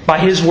 by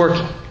His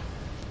working,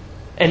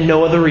 and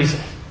no other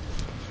reason.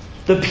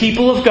 The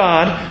people of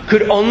God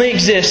could only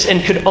exist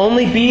and could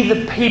only be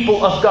the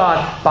people of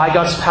God by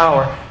God's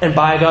power and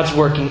by God's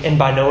working and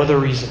by no other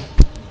reason.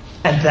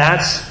 And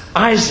that's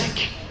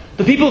Isaac.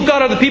 The people of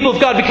God are the people of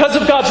God because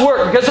of God's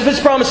work, because of His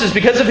promises,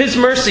 because of His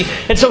mercy.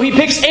 And so He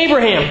picks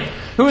Abraham,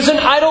 who is an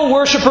idol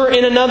worshiper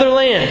in another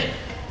land,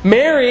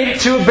 married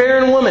to a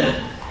barren woman.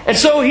 And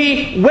so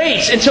He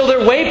waits until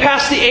they're way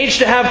past the age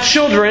to have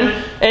children,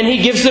 and He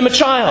gives them a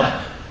child.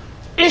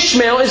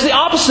 Ishmael is the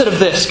opposite of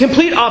this,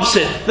 complete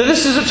opposite. That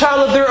this is a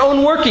child of their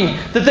own working.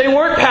 That they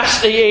weren't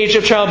past the age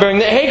of childbearing.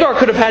 That Hagar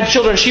could have had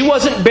children. She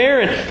wasn't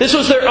barren. This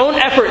was their own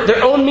effort,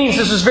 their own means.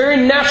 This was very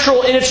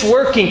natural in its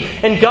working.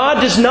 And God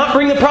does not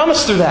bring the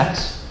promise through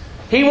that.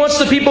 He wants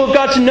the people of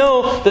God to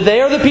know that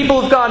they are the people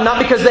of God not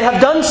because they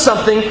have done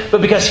something, but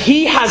because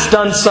He has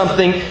done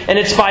something, and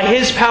it's by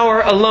His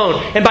power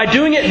alone. And by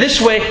doing it this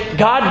way,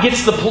 God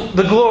gets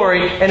the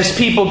glory and His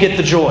people get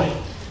the joy.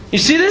 You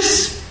see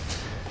this?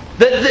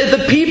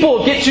 The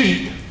people get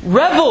to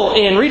revel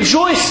in,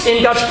 rejoice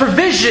in God's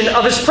provision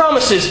of His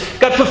promises.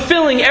 God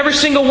fulfilling every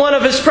single one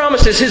of His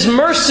promises. His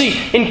mercy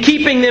in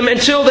keeping them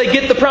until they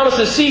get the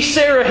promises. See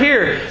Sarah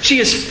here. She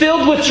is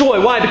filled with joy.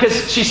 Why?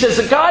 Because she says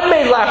that God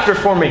made laughter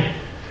for me.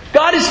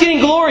 God is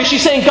getting glory.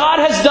 She's saying, God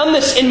has done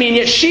this in me. And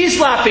yet she's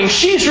laughing.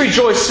 She's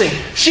rejoicing.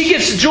 She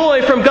gets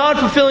joy from God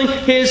fulfilling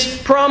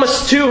His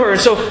promise to her. And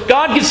so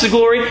God gets the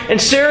glory.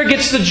 And Sarah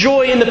gets the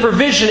joy in the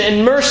provision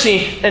and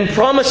mercy and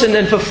promise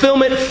and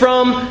fulfillment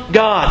from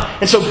God.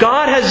 And so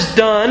God has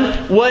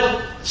done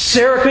what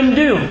Sarah couldn't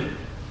do.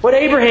 What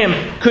Abraham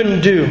couldn't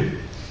do.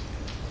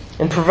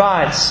 And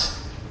provides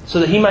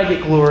so that He might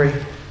get glory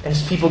and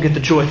His people get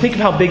the joy. Think of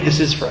how big this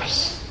is for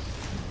us.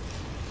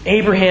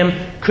 Abraham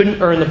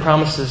couldn't earn the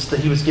promises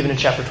that he was given in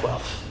chapter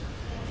 12.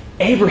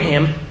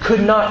 Abraham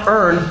could not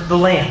earn the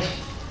land.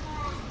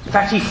 In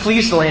fact, he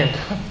flees the land.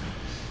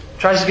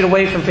 Tries to get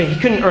away from faith. He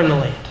couldn't earn the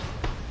land.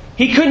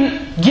 He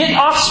couldn't get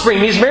offspring.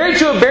 He's married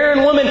to a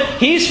barren woman.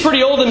 He's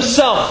pretty old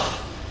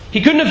himself.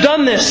 He couldn't have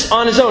done this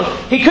on his own.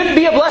 He couldn't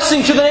be a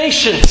blessing to the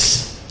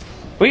nations.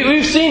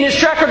 We've seen his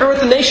track record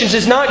with the nations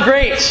is not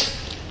great.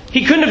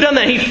 He couldn't have done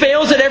that. He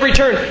fails at every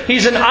turn.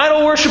 He's an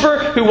idol worshiper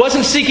who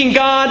wasn't seeking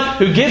God,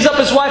 who gives up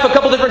his wife a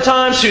couple different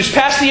times, who's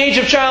past the age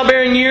of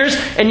childbearing years,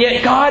 and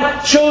yet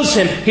God chose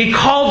him. He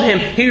called him.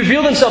 He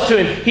revealed himself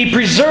to him. He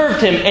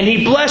preserved him, and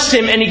He blessed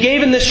him, and He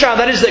gave him this child.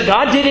 That is, that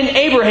God did in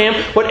Abraham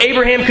what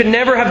Abraham could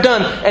never have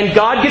done. And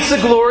God gets the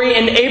glory,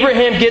 and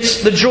Abraham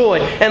gets the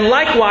joy. And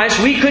likewise,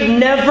 we could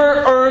never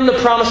earn the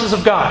promises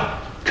of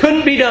God.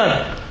 Couldn't be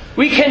done.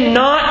 We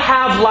cannot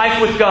have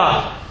life with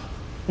God.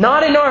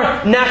 Not in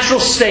our natural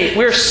state.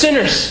 We are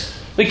sinners.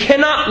 We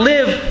cannot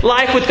live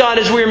life with God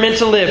as we are meant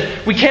to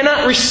live. We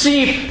cannot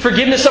receive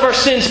forgiveness of our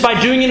sins by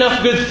doing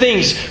enough good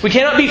things. We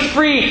cannot be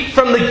free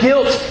from the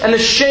guilt and the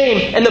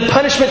shame and the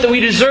punishment that we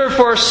deserve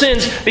for our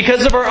sins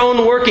because of our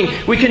own working.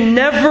 We can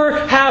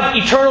never have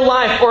eternal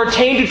life or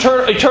attain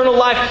eternal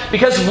life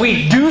because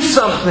we do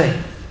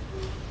something.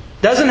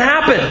 Doesn't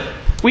happen.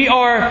 We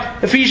are,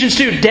 Ephesians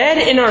 2,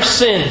 dead in our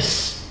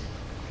sins.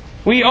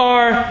 We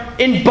are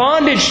in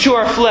bondage to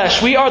our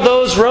flesh. We are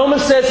those,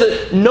 Romans says,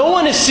 that no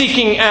one is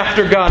seeking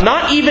after God.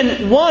 Not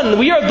even one.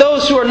 We are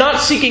those who are not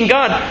seeking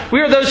God. We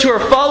are those who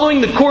are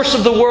following the course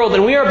of the world.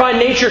 And we are by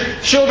nature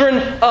children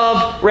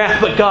of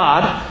wrath. But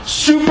God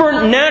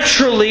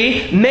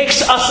supernaturally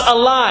makes us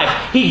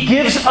alive. He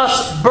gives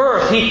us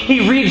birth.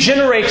 He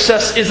regenerates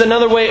us is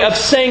another way of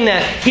saying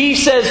that. He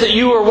says that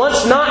you were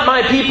once not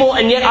my people,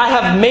 and yet I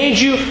have made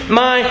you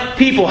my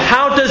people.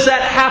 How does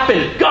that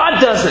happen? God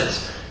does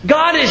it.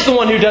 God is the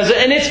one who does it,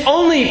 and it's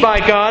only by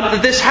God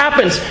that this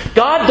happens.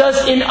 God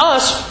does in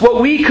us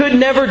what we could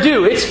never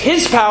do. It's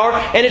His power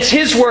and it's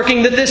His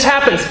working that this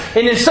happens.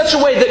 And in such a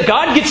way that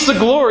God gets the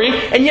glory,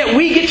 and yet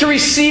we get to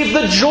receive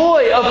the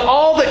joy of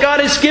all that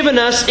God has given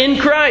us in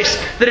Christ.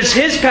 That it's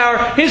His power,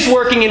 His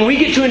working, and we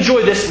get to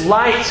enjoy this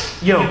light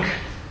yoke.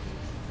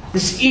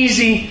 This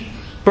easy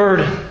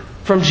burden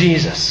from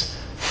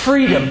Jesus.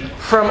 Freedom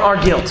from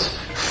our guilt.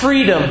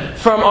 Freedom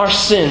from our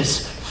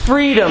sins.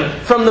 Freedom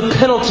from the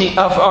penalty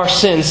of our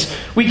sins.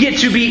 We get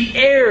to be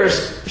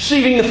heirs,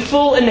 receiving the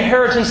full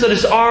inheritance that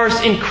is ours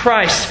in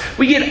Christ.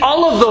 We get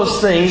all of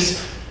those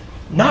things,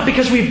 not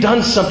because we've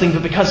done something,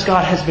 but because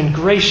God has been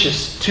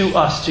gracious to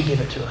us to give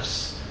it to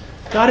us.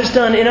 God has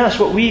done in us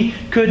what we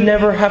could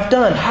never have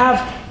done.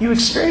 Have you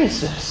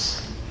experienced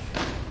this?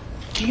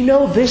 Do you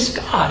know this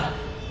God?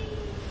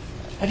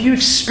 Have you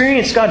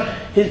experienced God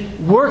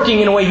working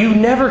in a way you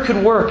never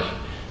could work,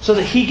 so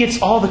that He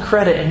gets all the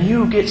credit and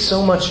you get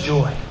so much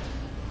joy?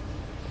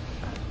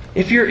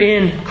 If you're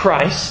in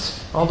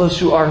Christ, all those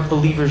who are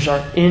believers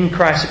are in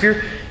Christ. If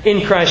you're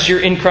in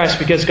Christ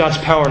because God's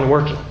power and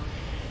working.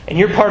 And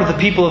you're part of the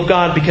people of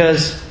God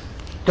because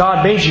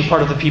God made you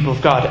part of the people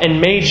of God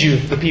and made you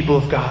the people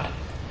of God.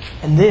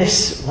 And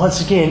this,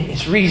 once again,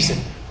 is reason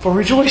for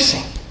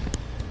rejoicing.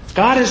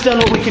 God has done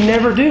what we can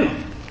never do.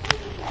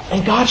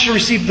 And God should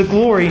receive the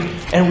glory,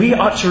 and we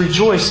ought to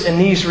rejoice in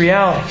these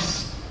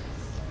realities.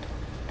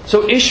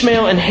 So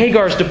Ishmael and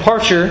Hagar's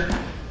departure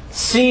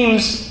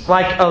seems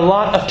like a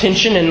lot of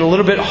tension and a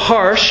little bit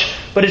harsh,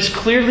 but it's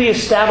clearly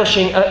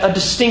establishing a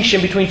distinction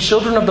between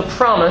children of the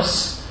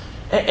promise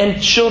and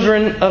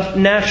children of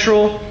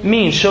natural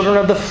means, children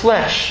of the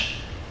flesh.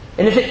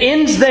 And if it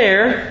ends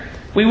there,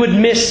 we would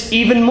miss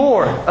even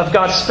more of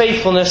God's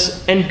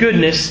faithfulness and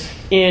goodness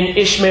in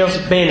Ishmael's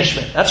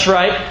banishment. That's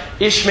right,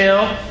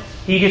 Ishmael,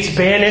 he gets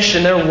banished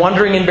and they're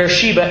wandering in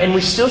Beersheba, and we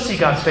still see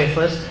God's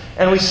faithfulness.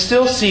 And we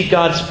still see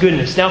God's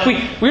goodness. Now, if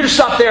we were to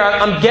stop there,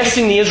 I'm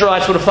guessing the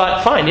Israelites would have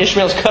thought, fine,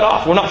 Ishmael's cut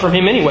off. We're not from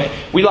him anyway.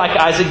 We like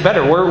Isaac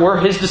better. We're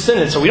his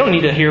descendants, so we don't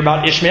need to hear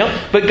about Ishmael.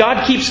 But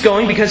God keeps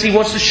going because He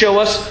wants to show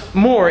us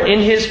more in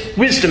His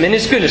wisdom, in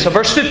His goodness. So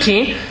verse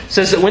 15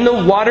 says that when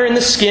the water in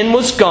the skin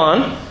was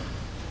gone,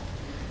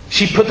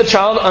 she put the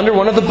child under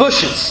one of the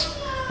bushes.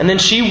 And then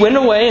she went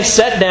away and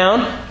sat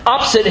down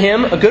opposite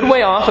him, a good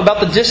way off, about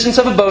the distance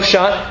of a bow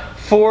shot.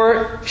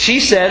 For she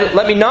said,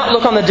 "Let me not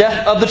look on the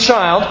death of the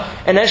child."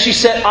 And as she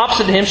sat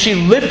opposite him, she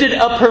lifted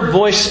up her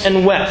voice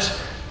and wept.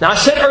 Now, I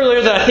said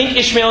earlier that I think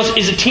Ishmael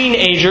is a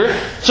teenager.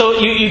 So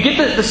you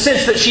get the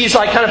sense that she's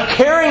like kind of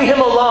carrying him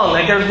along.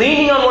 Like they're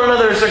leaning on one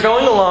another as they're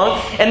going along.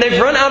 And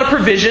they've run out of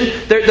provision.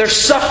 They're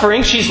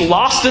suffering. She's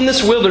lost in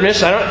this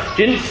wilderness.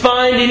 Didn't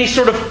find any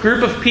sort of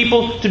group of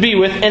people to be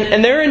with.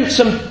 And they're in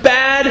some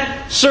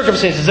bad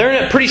circumstances. They're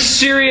in a pretty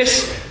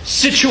serious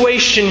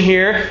situation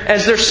here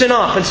as they're sent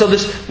off. And so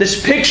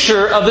this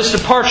picture of this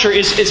departure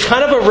is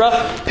kind of a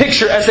rough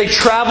picture as they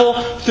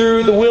travel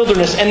through the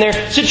wilderness. And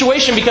their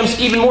situation becomes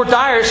even more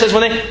dire. It says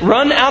when they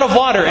run out of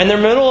water and they're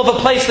in the middle of a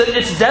place that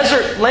it's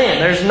desert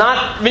land. There's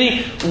not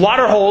many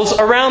water holes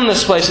around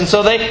this place. And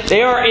so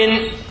they are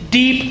in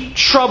deep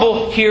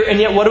trouble here. And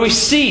yet what do we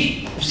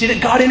see? We see that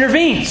God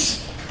intervenes.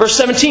 Verse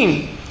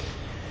 17.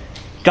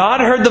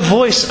 God heard the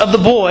voice of the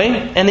boy,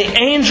 and the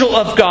angel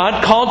of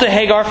God called to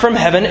Hagar from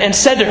heaven and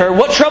said to her,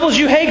 "What troubles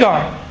you,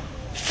 Hagar?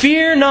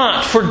 Fear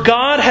not, for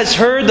God has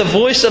heard the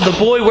voice of the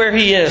boy where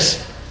he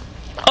is.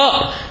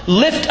 Up,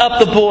 lift up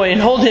the boy and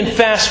hold him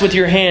fast with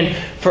your hand,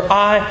 for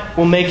I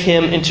will make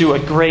him into a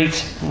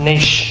great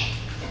nation."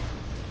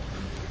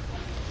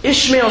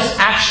 Ishmael's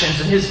actions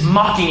and his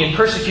mocking and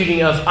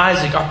persecuting of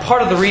Isaac are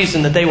part of the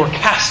reason that they were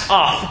cast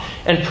off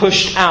and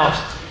pushed out.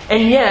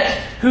 And yet,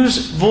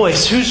 whose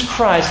voice, whose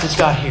cries does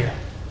God hear?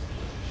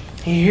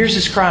 He hears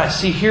his cries.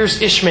 He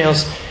hears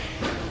Ishmael's.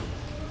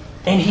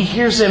 And he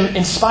hears him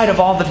in spite of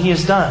all that he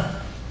has done.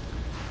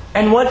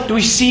 And what do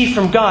we see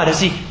from God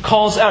as He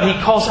calls out? He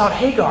calls out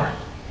Hagar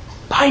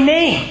by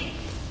name.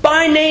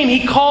 By name,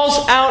 He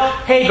calls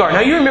out Hagar.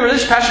 Now you remember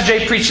this, Pastor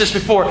Jay preached this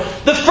before.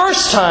 The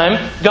first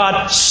time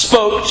God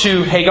spoke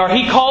to Hagar,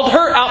 He called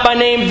her out by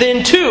name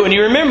then too. And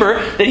you remember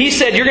that He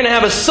said, you're going to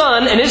have a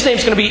son and his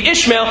name's going to be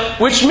Ishmael,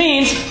 which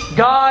means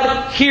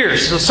God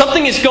hears. So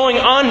something is going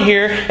on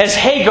here as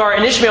Hagar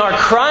and Ishmael are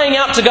crying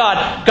out to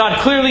God. God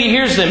clearly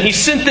hears them. He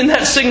sent them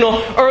that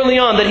signal early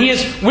on that He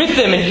is with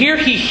them. And here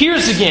He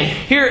hears again.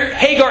 Here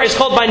Hagar is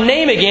called by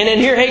name again. And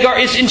here Hagar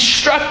is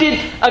instructed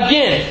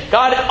again.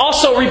 God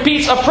also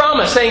repeats a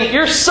promise saying,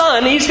 your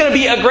son, he's going to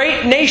be a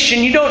great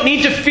nation. You don't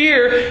need to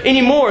fear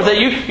anymore that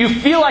you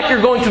feel like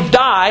you're going to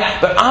die,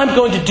 but I'm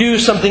going to do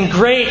something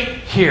great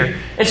here.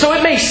 And so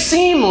it may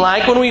seem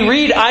like when we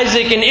read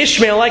Isaac and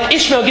Ishmael, like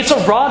Ishmael gets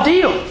a raw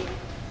deal.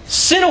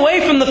 Sent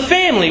away from the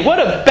family. What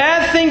a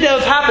bad thing to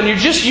have happened. You're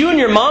just you and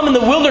your mom in the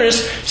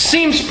wilderness.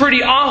 Seems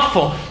pretty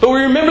awful. But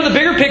we remember the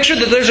bigger picture,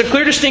 that there's a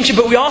clear distinction,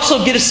 but we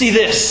also get to see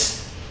this.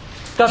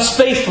 God's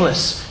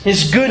faithfulness,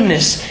 His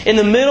goodness. In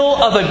the middle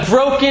of a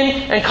broken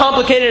and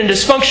complicated and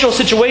dysfunctional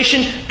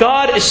situation,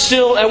 God is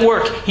still at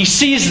work. He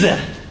sees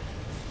them.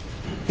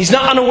 He's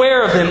not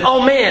unaware of them.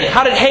 Oh man,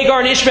 how did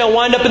Hagar and Ishmael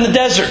wind up in the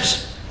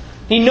desert?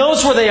 He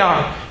knows where they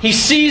are. He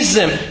sees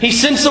them. He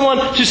sends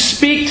someone to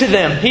speak to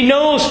them. He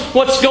knows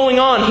what's going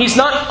on. He's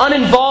not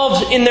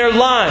uninvolved in their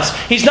lives.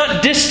 He's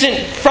not distant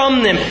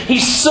from them.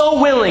 He's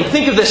so willing.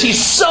 Think of this.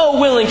 He's so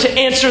willing to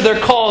answer their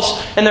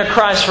calls and their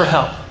cries for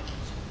help.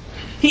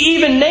 He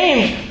even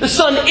named the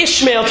son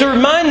Ishmael to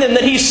remind them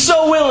that He's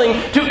so willing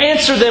to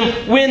answer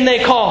them when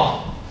they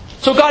call.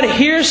 So God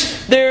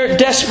hears their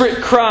desperate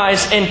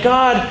cries and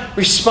God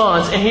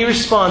responds. And He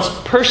responds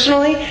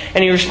personally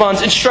and He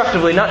responds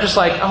instructively. Not just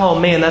like, oh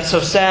man, that's so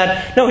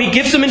sad. No, He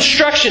gives them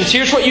instructions.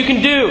 Here's what you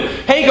can do.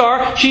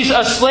 Hagar, she's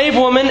a slave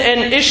woman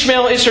and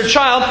Ishmael is her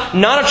child.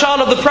 Not a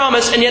child of the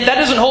promise. And yet that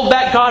doesn't hold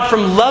back God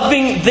from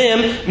loving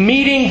them,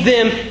 meeting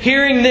them,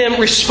 hearing them,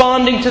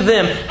 responding to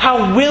them.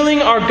 How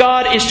willing our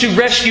God is to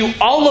rescue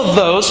all of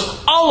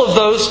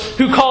those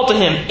who call to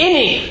Him.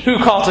 Any who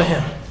call to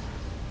Him.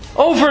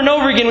 Over and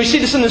over again, we see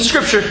this in the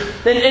Scripture,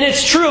 and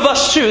it's true of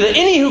us too, that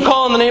any who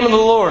call on the name of the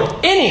Lord,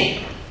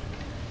 any,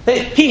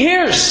 He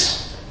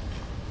hears.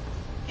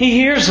 He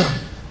hears them.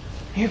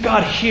 Here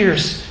God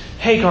hears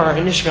Hagar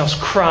and Ishmael's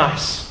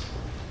cries.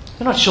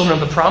 They're not children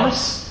of the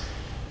promise,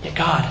 yet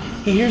God,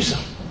 He hears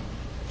them.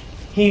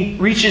 He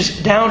reaches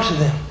down to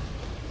them.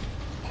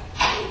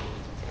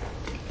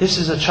 This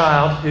is a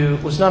child who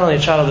was not only a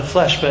child of the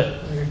flesh,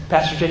 but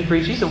Pastor Jay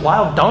preached, he's a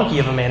wild donkey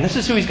of a man. This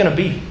is who he's going to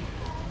be.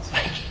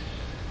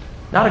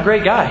 Not a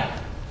great guy.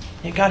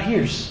 Yet God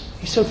hears.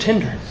 He's so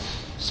tender.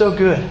 So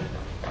good.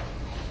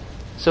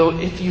 So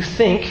if you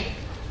think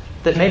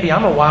that maybe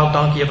I'm a wild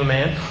donkey of a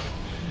man,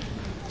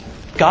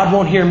 God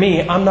won't hear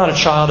me, I'm not a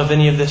child of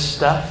any of this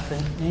stuff,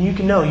 then you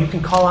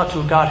can call out to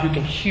a God who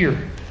can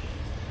hear.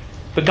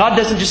 But God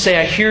doesn't just say,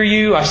 I hear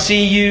you, I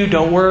see you,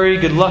 don't worry,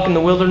 good luck in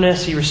the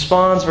wilderness. He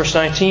responds, verse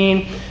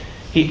 19,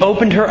 He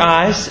opened her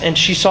eyes and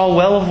she saw a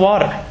well of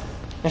water.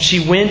 And she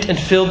went and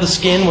filled the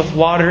skin with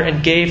water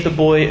and gave the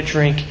boy a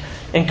drink.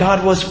 And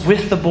God was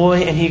with the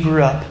boy, and he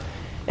grew up.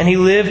 And he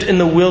lived in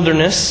the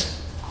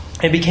wilderness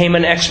and became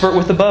an expert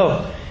with the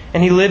bow.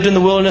 And he lived in the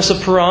wilderness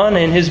of Paran,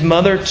 and his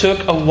mother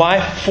took a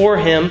wife for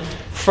him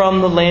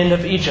from the land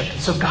of Egypt.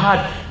 And so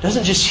God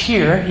doesn't just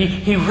hear,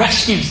 He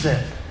rescues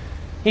them.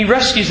 He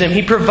rescues them.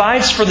 He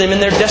provides for them in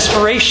their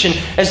desperation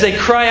as they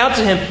cry out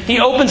to Him.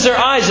 He opens their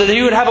eyes so that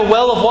you would have a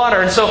well of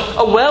water. And so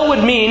a well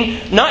would mean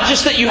not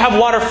just that you have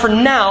water for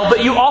now,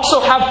 but you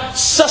also have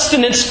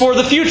sustenance for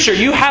the future.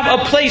 You have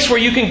a place where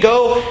you can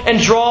go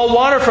and draw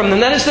water from them.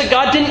 That is that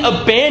God didn't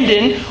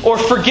abandon or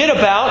forget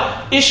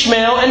about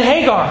Ishmael and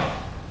Hagar.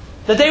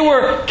 That they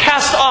were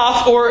cast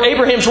off, or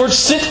Abraham's words,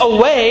 sent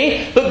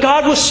away, but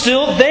God was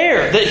still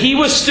there. That He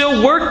was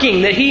still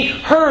working. That He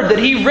heard. That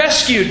He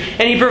rescued.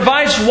 And He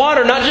provides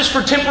water not just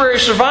for temporary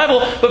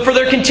survival, but for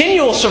their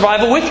continual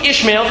survival with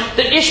Ishmael.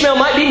 That Ishmael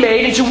might be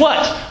made into what?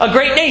 A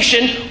great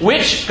nation,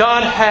 which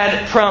God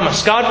had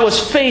promised. God was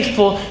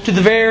faithful to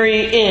the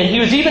very end. He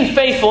was even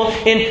faithful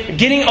in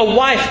getting a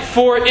wife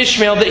for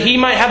Ishmael, that he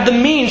might have the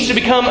means to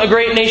become a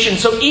great nation.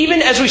 So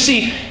even as we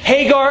see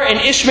Hagar and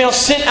Ishmael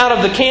sent out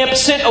of the camp,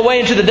 sent away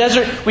into the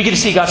desert, we get to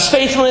see God's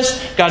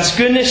faithfulness, God's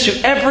goodness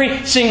to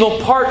every single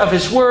part of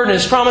His Word and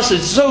His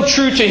promises. It's so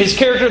true to His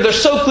character. They're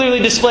so clearly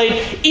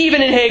displayed,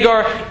 even in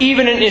Hagar,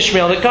 even in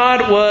Ishmael, that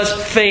God was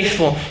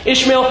faithful.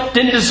 Ishmael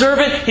didn't deserve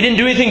it. He didn't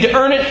do anything to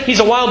earn it. He's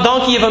a wild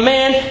donkey of a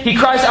man. He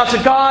cries out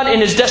to God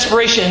in his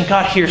desperation, and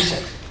God hears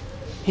him.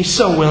 He's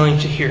so willing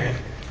to hear him.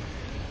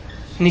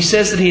 And He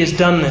says that He has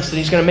done this, that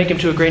He's going to make him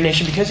to a great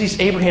nation because he's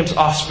Abraham's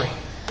offspring.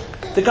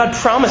 that God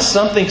promised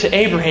something to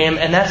Abraham,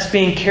 and that's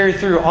being carried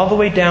through all the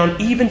way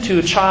down, even to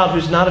a child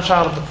who's not a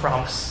child of the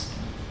promise.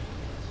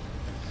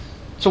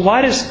 So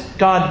why does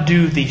God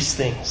do these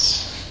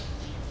things?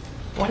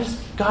 Why does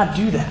God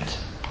do that?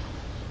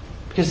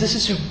 Because this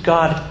is who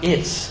God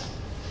is.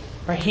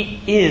 Right?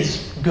 He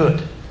is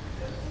good.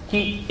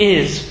 He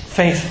is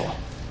faithful.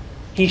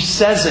 He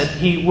says it.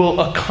 He will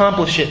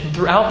accomplish it.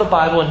 Throughout the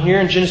Bible and here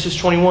in Genesis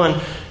 21,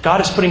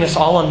 God is putting us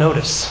all on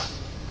notice.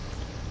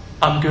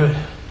 I'm good.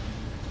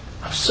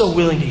 I'm so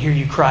willing to hear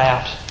you cry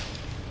out.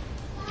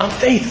 I'm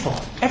faithful.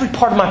 Every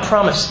part of my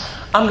promise,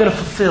 I'm going to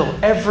fulfill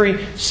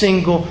every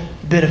single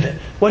bit of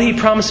it. What He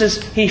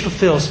promises, He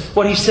fulfills.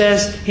 What He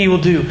says, He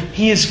will do.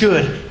 He is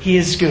good. He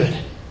is good.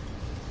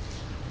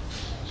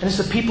 And as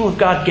the people of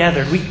God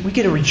gathered, we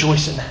get to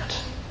rejoice in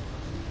that.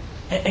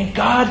 And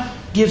God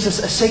gives us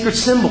a sacred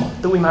symbol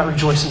that we might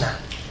rejoice in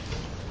that.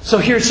 So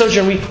here at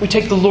Sojourn, we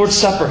take the Lord's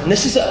Supper. And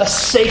this is a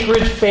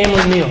sacred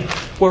family meal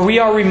where we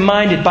are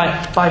reminded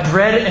by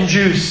bread and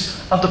juice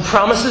of the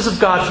promises of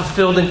God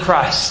fulfilled in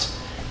Christ.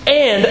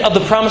 And of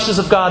the promises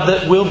of God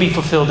that will be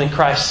fulfilled in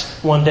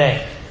Christ one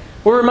day.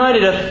 We're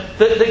reminded of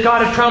that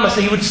God had promised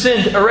that He would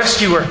send a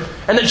rescuer.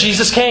 And that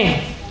Jesus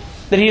came.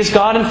 That He is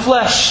God in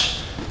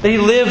flesh. That He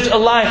lived a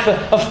life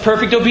of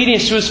perfect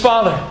obedience to His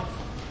Father.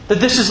 That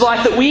this is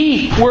life that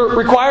we were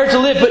required to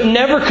live but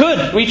never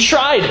could. We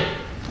tried.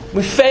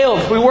 We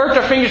failed. We worked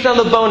our fingers down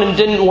the bone and it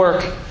didn't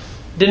work.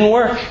 Didn't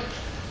work.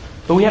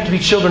 But we have to be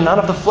children not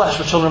of the flesh,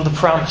 but children of the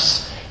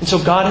promise. And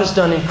so God has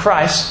done in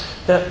Christ,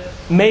 that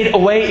made a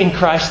way in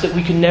Christ that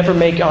we could never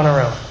make on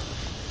our own.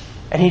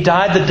 And He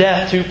died the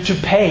death to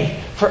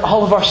pay for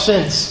all of our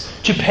sins.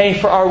 To pay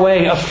for our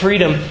way of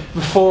freedom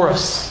before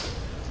us.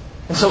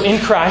 And so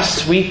in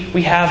Christ,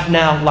 we have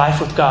now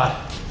life with God.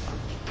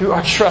 Through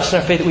our trust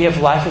and our faith that we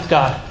have life with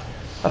God.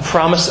 A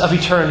promise of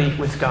eternity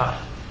with God.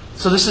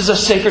 So this is a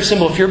sacred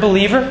symbol. If you're a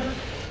believer,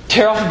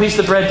 tear off a piece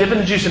of the bread, dip in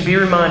the juice, and be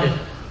reminded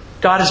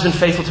God has been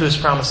faithful to His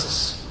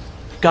promises.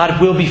 God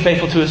will be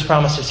faithful to His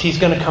promises. He's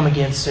going to come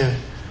again soon.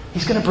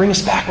 He's going to bring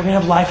us back. We're going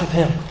to have life with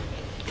Him.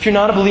 If you're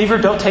not a believer,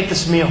 don't take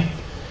this meal.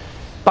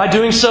 By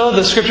doing so,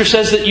 the Scripture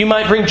says that you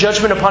might bring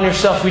judgment upon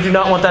yourself. We do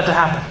not want that to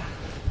happen.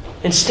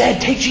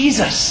 Instead, take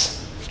Jesus.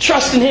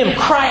 Trust in Him.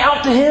 Cry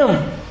out to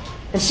Him.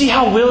 And see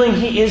how willing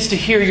He is to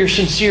hear your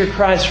sincere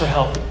cries for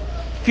help.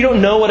 If you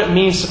don't know what it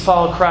means to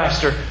follow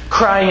Christ or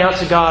crying out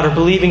to God or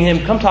believing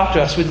Him, come talk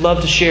to us. We'd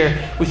love to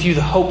share with you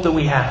the hope that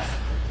we have.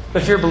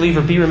 But if you're a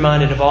believer, be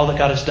reminded of all that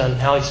God has done and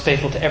how He's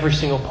faithful to every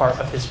single part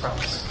of His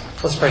promise.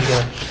 Let's pray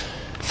together.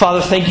 Father,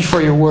 thank You for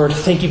Your Word.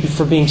 Thank You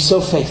for being so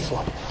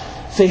faithful.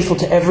 Faithful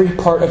to every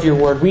part of Your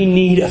Word. We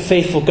need a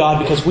faithful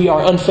God because we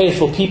are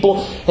unfaithful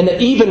people. And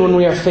that even when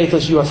we are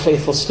faithless, You are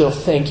faithful still.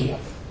 Thank You.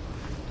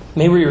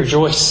 May we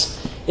rejoice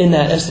in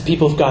that as the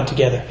people of God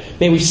together.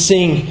 May we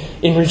sing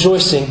in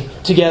rejoicing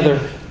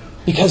together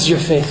because You're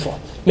faithful.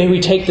 May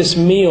we take this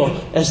meal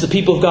as the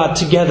people of God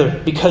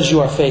together because You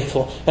are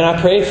faithful. And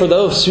I pray for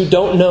those who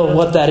don't know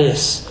what that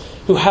is,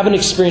 who haven't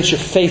experienced Your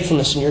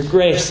faithfulness and Your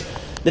grace,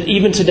 that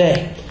even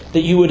today,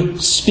 that You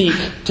would speak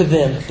to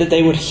them, that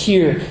they would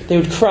hear, they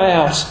would cry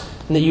out,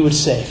 and that You would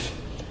save.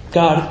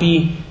 God,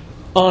 be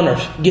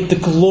honored, get the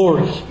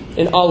glory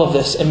in all of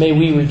this, and may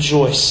we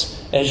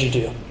rejoice as You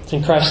do. It's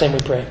in Christ's name we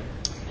pray.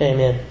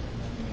 Amen.